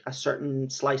like a certain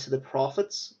slice of the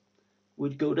profits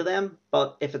would go to them.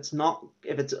 But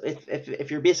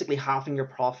if you're basically halving your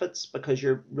profits because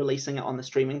you're releasing it on the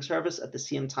streaming service at the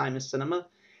same time as cinema,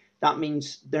 that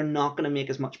means they're not going to make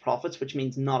as much profits, which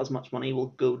means not as much money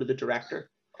will go to the director.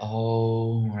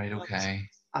 Oh, right, okay.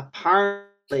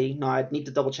 Apparently, now I'd need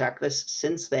to double check this.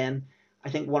 Since then, I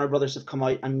think Warner Brothers have come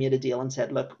out and made a deal and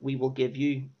said, look, we will give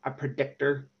you a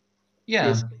predictor.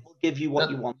 Yeah. We'll give you what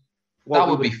you want. That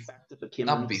would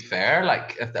be fair.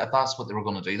 Like, if that's what they were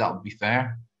going to do, that would be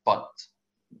fair. But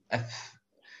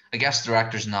I guess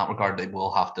directors in that regard, they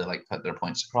will have to like put their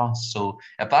points across. So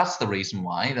if that's the reason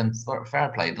why, then fair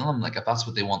play to them. Like, if that's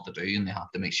what they want to do and they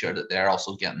have to make sure that they're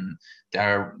also getting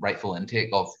their rightful intake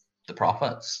of the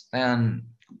profits, then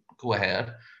go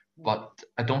ahead. But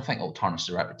I don't think it'll tarnish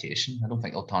the reputation. I don't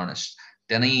think it'll tarnish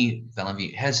Denis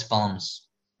Villeneuve. His films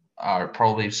are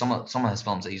probably some of his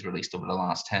films that he's released over the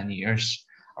last 10 years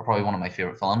are probably one of my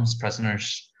favorite films.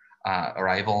 Prisoners,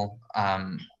 Arrival.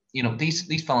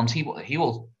 These films, he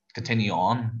will continue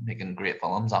on making great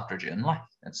films after June. Like,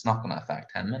 it's not going to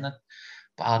affect him in a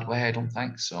bad way. I don't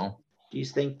think so. Do you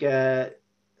think? Do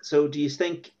you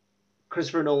think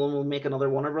Christopher Nolan will make another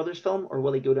Warner Brothers film, or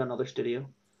will he go to another studio?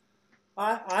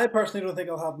 I personally don't think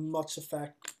it'll have much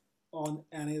effect on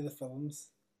any of the films.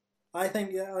 I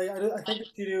think I think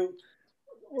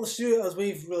the studio, as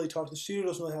we've really talked, the studio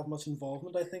doesn't really have much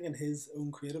involvement, I think, in his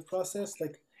own creative process.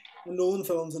 Like, a Nolan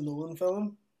film's a Nolan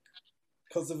film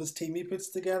because of his team he puts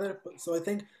together. So I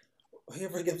think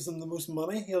whoever gives him the most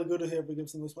money, he'll go to whoever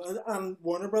gives him the most money. And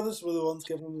Warner Brothers were the ones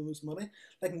giving him the most money.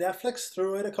 Like, Netflix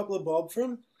threw out a couple of bob for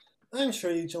him. I'm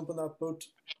sure he'd jump on that boat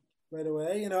right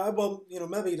away.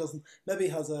 Maybe he doesn't. Maybe he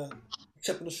has a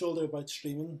chip on his shoulder about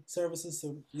streaming services,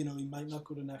 so he might not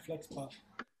go to Netflix. But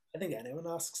I think anyone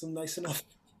asks him nice enough,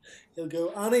 he'll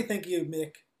go. And I think he'd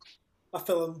make a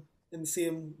film in the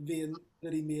same vein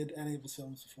that he made any of his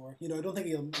films before. I don't think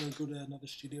he'll go to another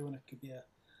studio, and it could be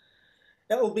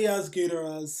it'll be as good or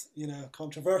as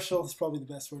controversial. It's probably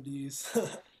the best word to use.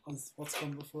 As what's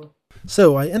come before.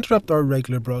 So I interrupt our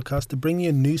regular broadcast to bring you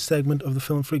a new segment of the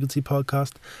Film Frequency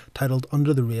podcast titled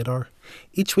Under the Radar.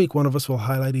 Each week one of us will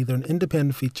highlight either an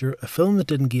independent feature, a film that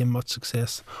didn't gain much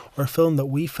success, or a film that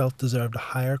we felt deserved a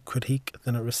higher critique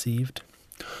than it received.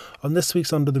 On this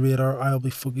week's Under the Radar, I'll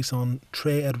be focused on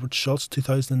Trey Edward Schultz'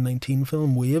 2019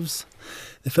 film Waves.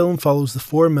 The film follows the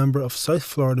 4-member of South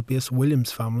Florida-based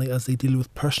Williams family as they deal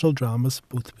with personal dramas,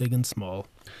 both big and small.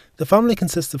 The family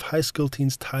consists of high school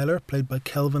teens Tyler, played by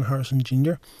Kelvin Harrison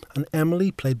Jr., and Emily,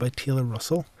 played by Taylor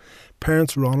Russell.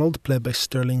 Parents Ronald, played by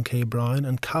Sterling K. Brown,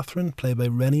 and Catherine, played by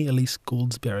Rennie Elise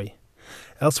Goldsberry.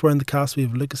 Elsewhere in the cast we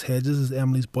have Lucas Hedges as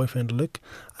Emily's boyfriend Luke,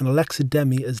 and Alexa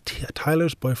Demi as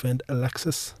Tyler's boyfriend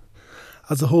Alexis.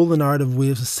 As a whole, the narrative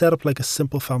Waves is set up like a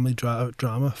simple family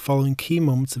drama, following key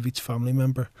moments of each family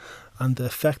member and the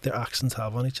effect their actions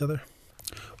have on each other.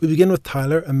 We begin with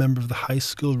Tyler, a member of the high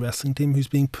school wrestling team who's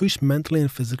being pushed mentally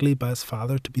and physically by his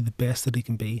father to be the best that he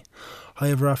can be.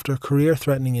 However, after a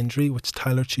career-threatening injury, which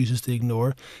Tyler chooses to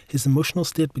ignore, his emotional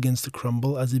state begins to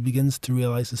crumble as he begins to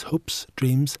realise his hopes,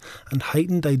 dreams, and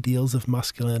heightened ideals of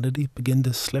masculinity begin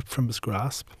to slip from his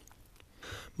grasp.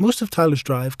 Most of Tyler's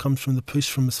drive comes from the push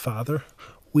from his father.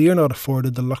 "We are not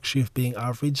afforded the luxury of being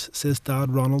average," says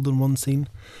Dad Ronald in one scene.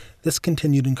 This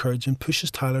continued encouragement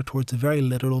pushes Tyler towards a very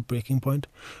literal breaking point,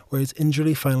 where his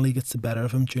injury finally gets the better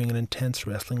of him during an intense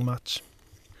wrestling match.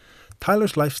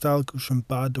 Tyler's lifestyle goes from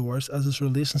bad to worse as his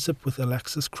relationship with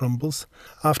Alexis crumbles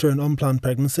after an unplanned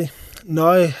pregnancy.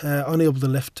 Now, unable to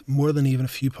lift more than even a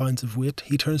few pounds of weight,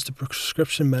 he turns to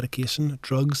prescription medication,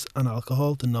 drugs and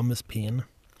alcohol to numb his pain.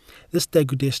 This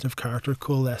degradation of character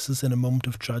coalesces in a moment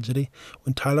of tragedy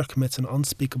when Tyler commits an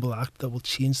unspeakable act that will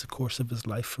change the course of his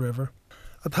life forever.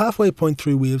 At the halfway point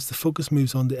through Waves, the focus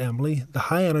moves on to Emily, the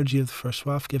high energy of the first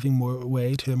half giving more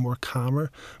way to a more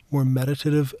calmer, more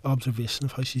meditative observation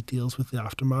of how she deals with the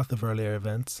aftermath of earlier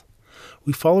events.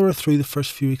 We follow her through the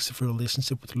first few weeks of her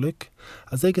relationship with Luke,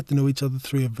 as they get to know each other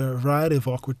through a variety of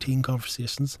awkward teen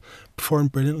conversations,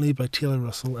 performed brilliantly by Taylor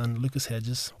Russell and Lucas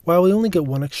Hedges. While we only get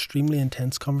one extremely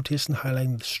intense conversation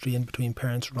highlighting the strain between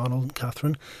parents Ronald and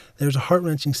Catherine, there's a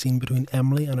heart-wrenching scene between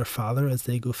Emily and her father as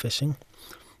they go fishing.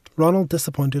 Ronald,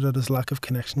 disappointed at his lack of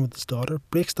connection with his daughter,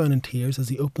 breaks down in tears as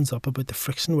he opens up about the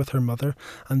friction with her mother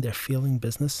and their failing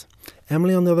business.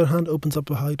 Emily, on the other hand, opens up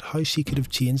about how she could have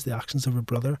changed the actions of her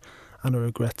brother and her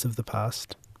regrets of the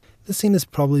past. This scene is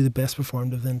probably the best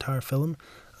performed of the entire film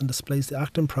and displays the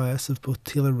acting prowess of both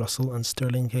Taylor Russell and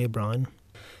Sterling K. Brown.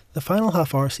 The final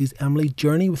half hour sees Emily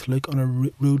journey with Luke on a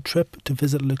road trip to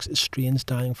visit Luke's estranged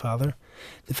dying father.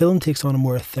 The film takes on a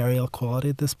more ethereal quality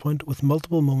at this point, with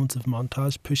multiple moments of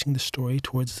montage pushing the story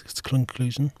towards its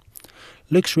conclusion.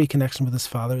 Luke's reconnection with his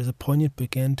father is a poignant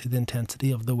bookend to the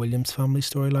intensity of the Williams family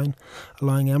storyline,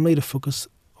 allowing Emily to focus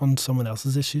on someone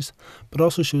else's issues, but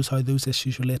also shows how those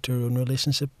issues relate to her own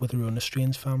relationship with her own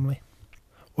estranged family.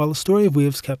 While the story of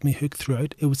Waves kept me hooked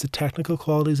throughout, it was the technical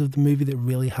qualities of the movie that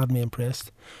really had me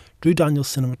impressed. Drew Daniels'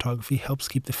 cinematography helps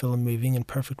keep the film moving in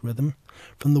perfect rhythm.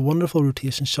 From the wonderful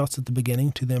rotation shots at the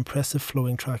beginning to the impressive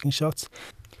flowing tracking shots,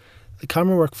 the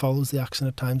camera work follows the action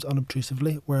at times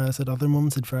unobtrusively, whereas at other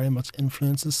moments it very much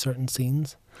influences certain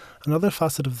scenes. Another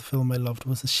facet of the film I loved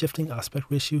was the shifting aspect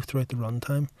ratio throughout the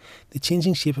runtime. The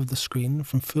changing shape of the screen,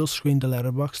 from full screen to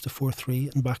letterbox to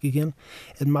 4:3 and back again,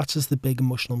 it matches the big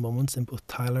emotional moments in both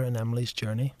Tyler and Emily's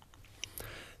journey.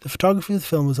 The photography of the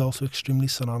film was also extremely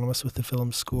synonymous with the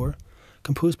film's score.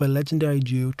 Composed by legendary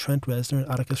duo Trent Reznor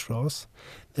and Atticus Ross,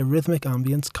 their rhythmic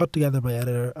ambience, cut together by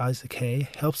editor Isaac Hay,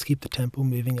 helps keep the tempo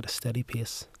moving at a steady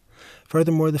pace.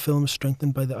 Furthermore, the film is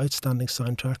strengthened by the outstanding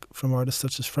soundtrack from artists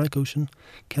such as Frank Ocean,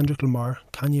 Kendrick Lamar,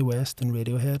 Kanye West and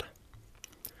Radiohead.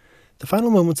 The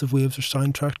final moments of Waves are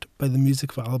soundtracked by the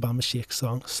music of Alabama Shake's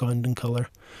song Sound and Colour.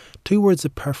 Two words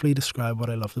that perfectly describe what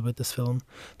I loved about this film.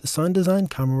 The sound design,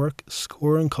 camera work,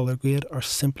 score and colour grade are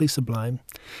simply sublime.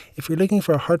 If you're looking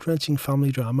for a heart-wrenching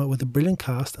family drama with a brilliant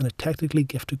cast and a technically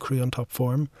gifted crew on top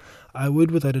form, I would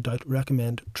without a doubt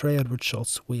recommend Trey Edward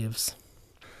Schultz's Waves.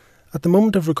 At the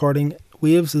moment of recording,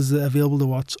 Waves is available to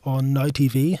watch on Now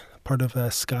TV, part of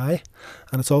Sky,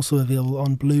 and it's also available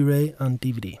on Blu-ray and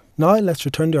DVD. Now let's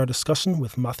return to our discussion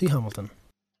with Matthew Hamilton.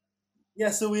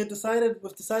 Yeah, so we've decided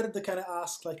to kind of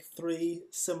ask like three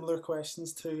similar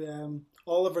questions to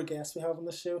all of our guests we have on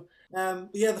the show.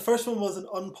 The first one was an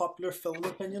unpopular film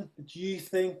opinion that you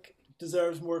think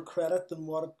deserves more credit than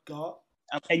what it got.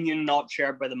 Opinion not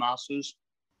shared by the masses.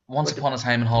 Once Upon a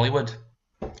Time in Hollywood.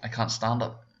 I can't stand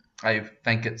it. I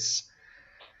think it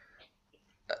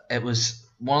was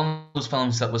one of those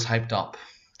films that was hyped up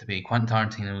to be Quentin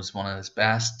Tarantino's one of his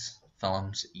best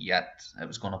films yet. It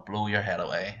was going to blow your head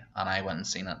away, and I went and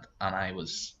seen it, and I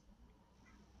was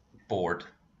bored.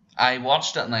 I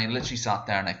watched it, and I literally sat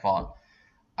there, and I thought,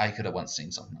 I could have went and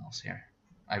seen something else here.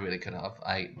 I really could have.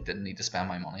 I didn't need to spend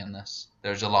my money on this.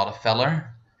 There's a lot of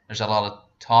filler. There's a lot of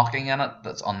talking in it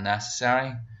that's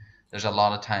unnecessary. There's a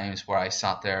lot of times where I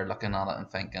sat there looking at it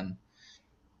and thinking,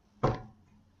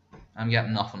 I'm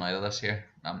getting nothing out of this here.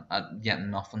 I'm getting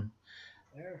nothing.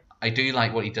 There. I do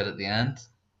like what he did at the end.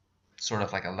 Sort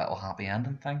of like a little happy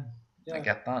ending thing. Yeah. I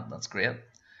get that. That's great.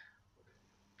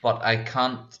 But I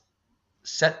can't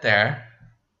sit there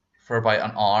for about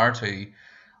an hour to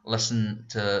listen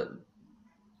to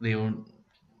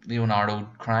Leonardo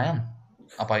crying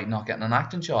about not getting an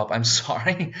acting job. I'm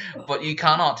sorry, but you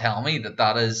cannot tell me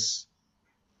that is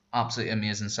absolutely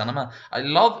amazing cinema.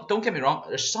 Don't get me wrong,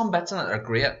 there's some bits in it that are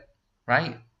great,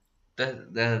 right?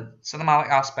 The cinematic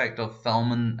aspect of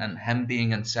film and him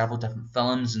being in several different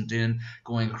films and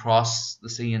going across the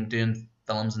sea and doing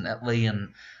films in Italy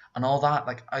and all that,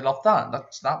 like I love that.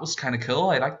 That was kind of cool.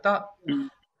 I liked that.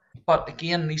 But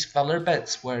again, these filler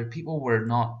bits where people were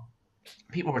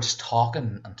just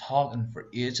talking and talking for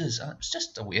ages, and it was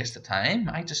just a waste of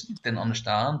time. I just didn't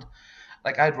understand.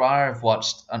 Like, I'd rather have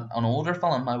watched an older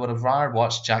film. I would have rather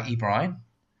watched Jackie Brown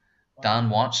than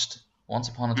watched Once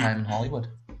Upon a Time in Hollywood.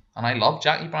 And I love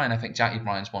Jackie Brown. I think Jackie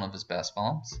Brown's one of his best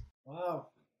films. Wow.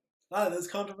 That is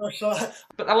controversial.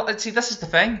 But see, this is the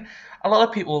thing. A lot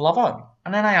of people love it.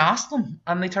 And then I ask them,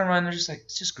 and they turn around and they're just like,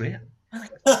 it's just great. I'm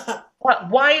like, what?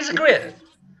 Why is it great?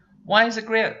 Why is it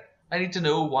great? I need to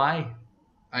know why.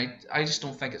 I just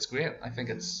don't think it's great. I think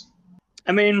it's...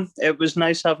 I mean, it was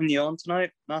nice having you on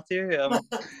tonight, Matthew. Yeah.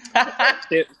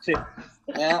 CFO.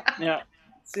 Yeah,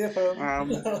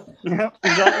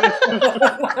 exactly.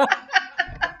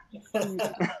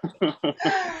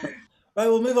 Right,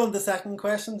 we'll move on to the second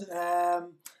question.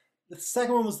 The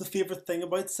second one was the favourite thing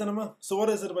about cinema. So what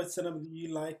is it about cinema that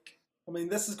you like I mean,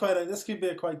 this could be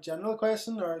a quite general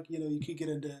question, or you could get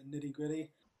into nitty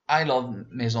gritty. I love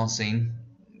mise en scène.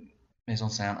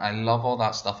 I love all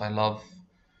that stuff. I love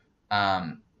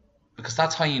um, because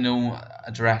that's how you know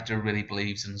a director really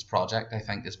believes in his project. I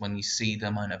think is when you see the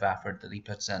amount of effort that he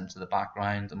puts into the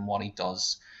background and what he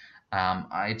does.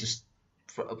 I just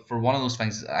for one of those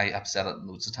things I have said it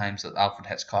loads of times that Alfred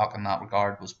Hitchcock in that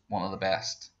regard was one of the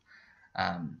best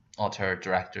auteur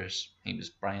directors. He was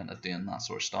brilliant at doing that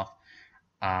sort of stuff.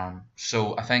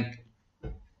 So I think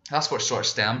that's where it sort of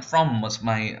stemmed from was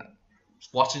my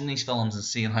watching these films and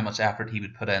seeing how much effort he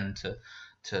would put into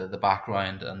the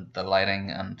background and the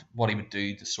lighting and what he would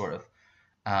do to sort of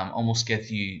almost give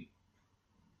you,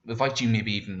 without you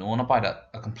maybe even knowing about it,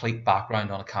 a complete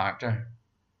background on a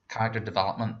character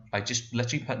development by just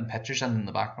literally putting pictures in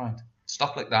the background.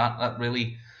 Stuff like that. That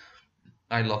really,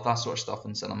 I love that sort of stuff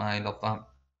in cinema. I love that.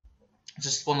 It's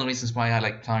just one of the reasons why I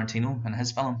like Tarantino and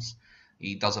his films.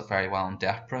 He does it very well in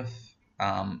Death Proof.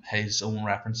 His own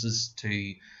references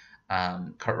to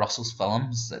Kurt Russell's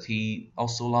films that he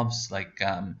also loves, like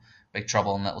Big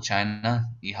Trouble in Little China.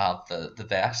 You have the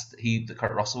vest that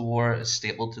Kurt Russell wore is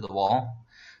stapled to the wall.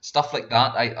 Stuff like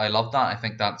that. I love that. I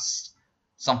think that's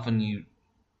something you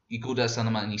go to a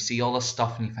cinema and you see all this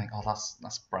stuff and you think, oh,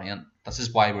 that's brilliant. This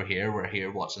is why we're here. We're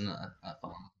here watching a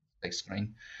film on the big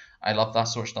screen. I love that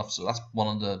sort of stuff. So that's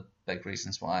one of the big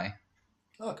reasons why.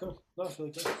 Oh, cool. That's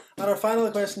really cool. And our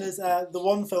final question is the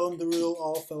one film to rule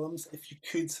all films if you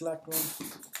could select one.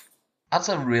 That's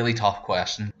a really tough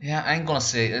question. Yeah, I'm going to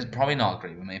say, it's probably not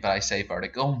agree with me, but I say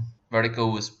Vertigo.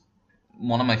 Vertigo is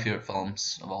one of my favourite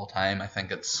films of all time. I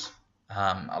think it's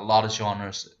a lot of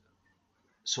genres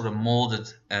sort of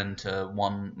molded into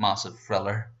one massive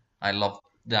thriller. I love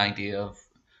the idea of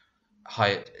how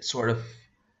it sort of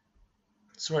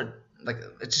like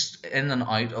it's just in and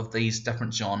out of these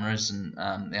different genres and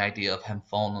the idea of him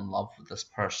falling in love with this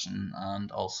person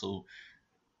and also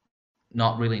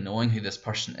not really knowing who this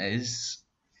person is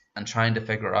and trying to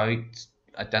figure out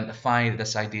identify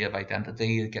this idea of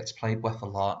identity. It gets played with a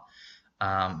lot,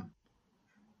 and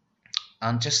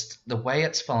just the way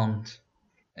it's filmed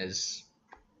is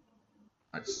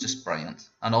it's just brilliant,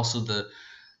 and also the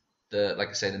like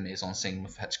I say, the mise en scene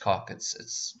with Hitchcock,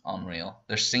 it's unreal.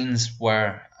 There's scenes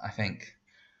where I think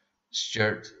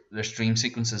there's dream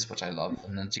sequences which I love,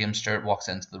 and then James Stewart walks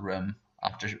into the room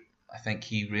after I think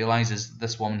he realizes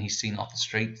this woman he's seen off the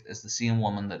street is the same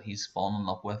woman that he's fallen in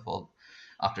love with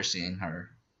after seeing her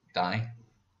die,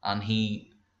 and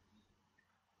he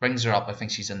brings her up. I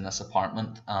think she's in this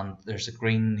apartment, and there's a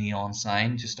green neon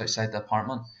sign just outside the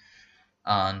apartment,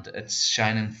 and it's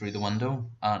shining through the window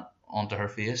and onto her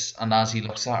face. And as he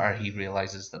looks at her, he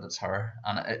realizes that it's her,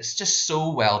 and it's just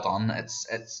so well done. It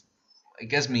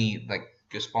gives me like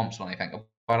goosebumps when I think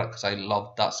about it because I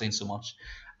loved that scene so much.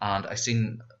 And I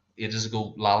seen ages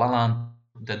ago La La Land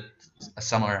did a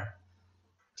similar,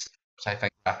 which I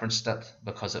think referenced it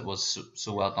because it was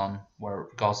so well done, where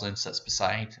Gosling sits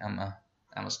beside Emma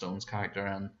Stone's character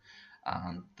and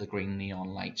the green neon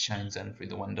light shines in through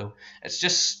the window.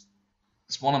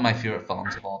 It's one of my favorite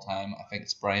films of all time. I think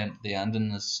it's brilliant. The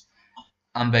ending is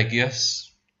ambiguous,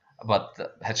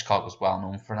 but Hitchcock was well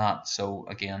known for that. So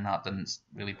again, that didn't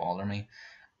really bother me.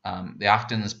 The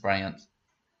acting is brilliant.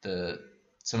 The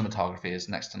cinematography is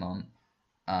next to none.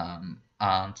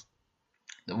 And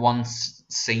the one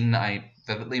scene that I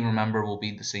vividly remember will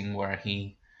be the scene where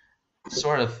he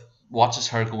sort of watches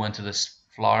her go into this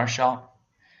flower shop,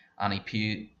 and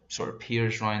he sort of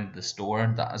peers around the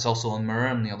store that is also a mirror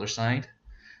on the other side.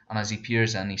 And as he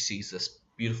peers in, he sees this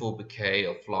beautiful bouquet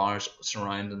of flowers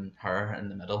surrounding her in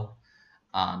the middle,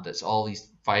 and it's all these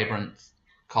vibrant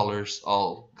colors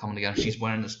all coming together. She's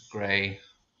wearing this grey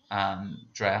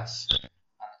dress, and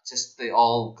just they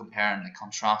all compare and they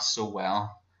contrast so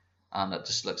well, and it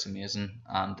just looks amazing.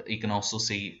 And you can also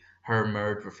see her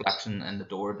mirrored reflection in the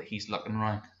door that he's looking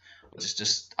around, which is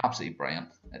just absolutely brilliant.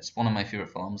 It's one of my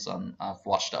favorite films, and I've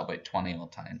watched it about 20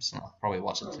 odd times, and I'll probably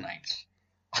watch it tonight.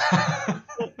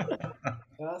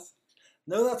 Yes.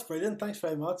 No, that's brilliant. Thanks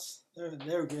very much.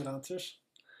 They're great answers.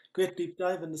 Great deep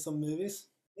dive into some movies.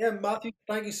 Yeah, Matthew,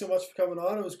 thank you so much for coming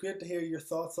on. It was great to hear your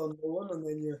thoughts on Nolan and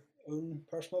then your own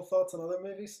personal thoughts on other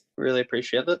movies. Really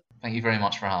appreciate it. Thank you very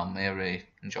much for having me. I really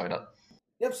enjoyed it.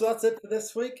 Yep, so that's it for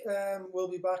this week. We'll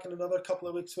be back in another couple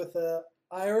of weeks with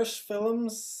Irish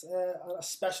films, a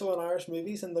special on Irish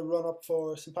movies in the run up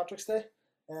for St. Patrick's Day.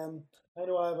 I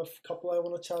know I have a couple I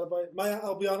want to chat about.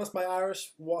 I'll be honest, my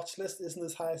Irish watch list isn't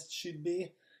as high as it should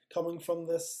be coming from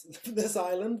this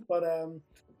island, but I'm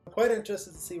quite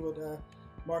interested to see what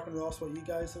Mark and Ross, what you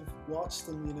guys have watched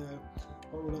and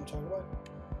what we're going to talk about.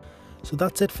 So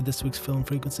that's it for this week's Film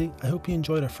Frequency. I hope you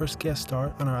enjoyed our first guest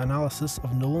star and our analysis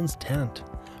of Nolan's Tenet.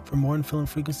 For more on Film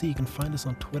Frequency, you can find us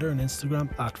on Twitter and Instagram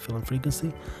at Film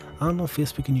Frequency, and on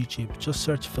Facebook and YouTube. Just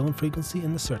search Film Frequency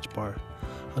in the search bar.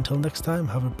 Until next time,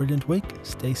 have a brilliant week,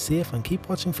 stay safe and keep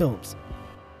watching films.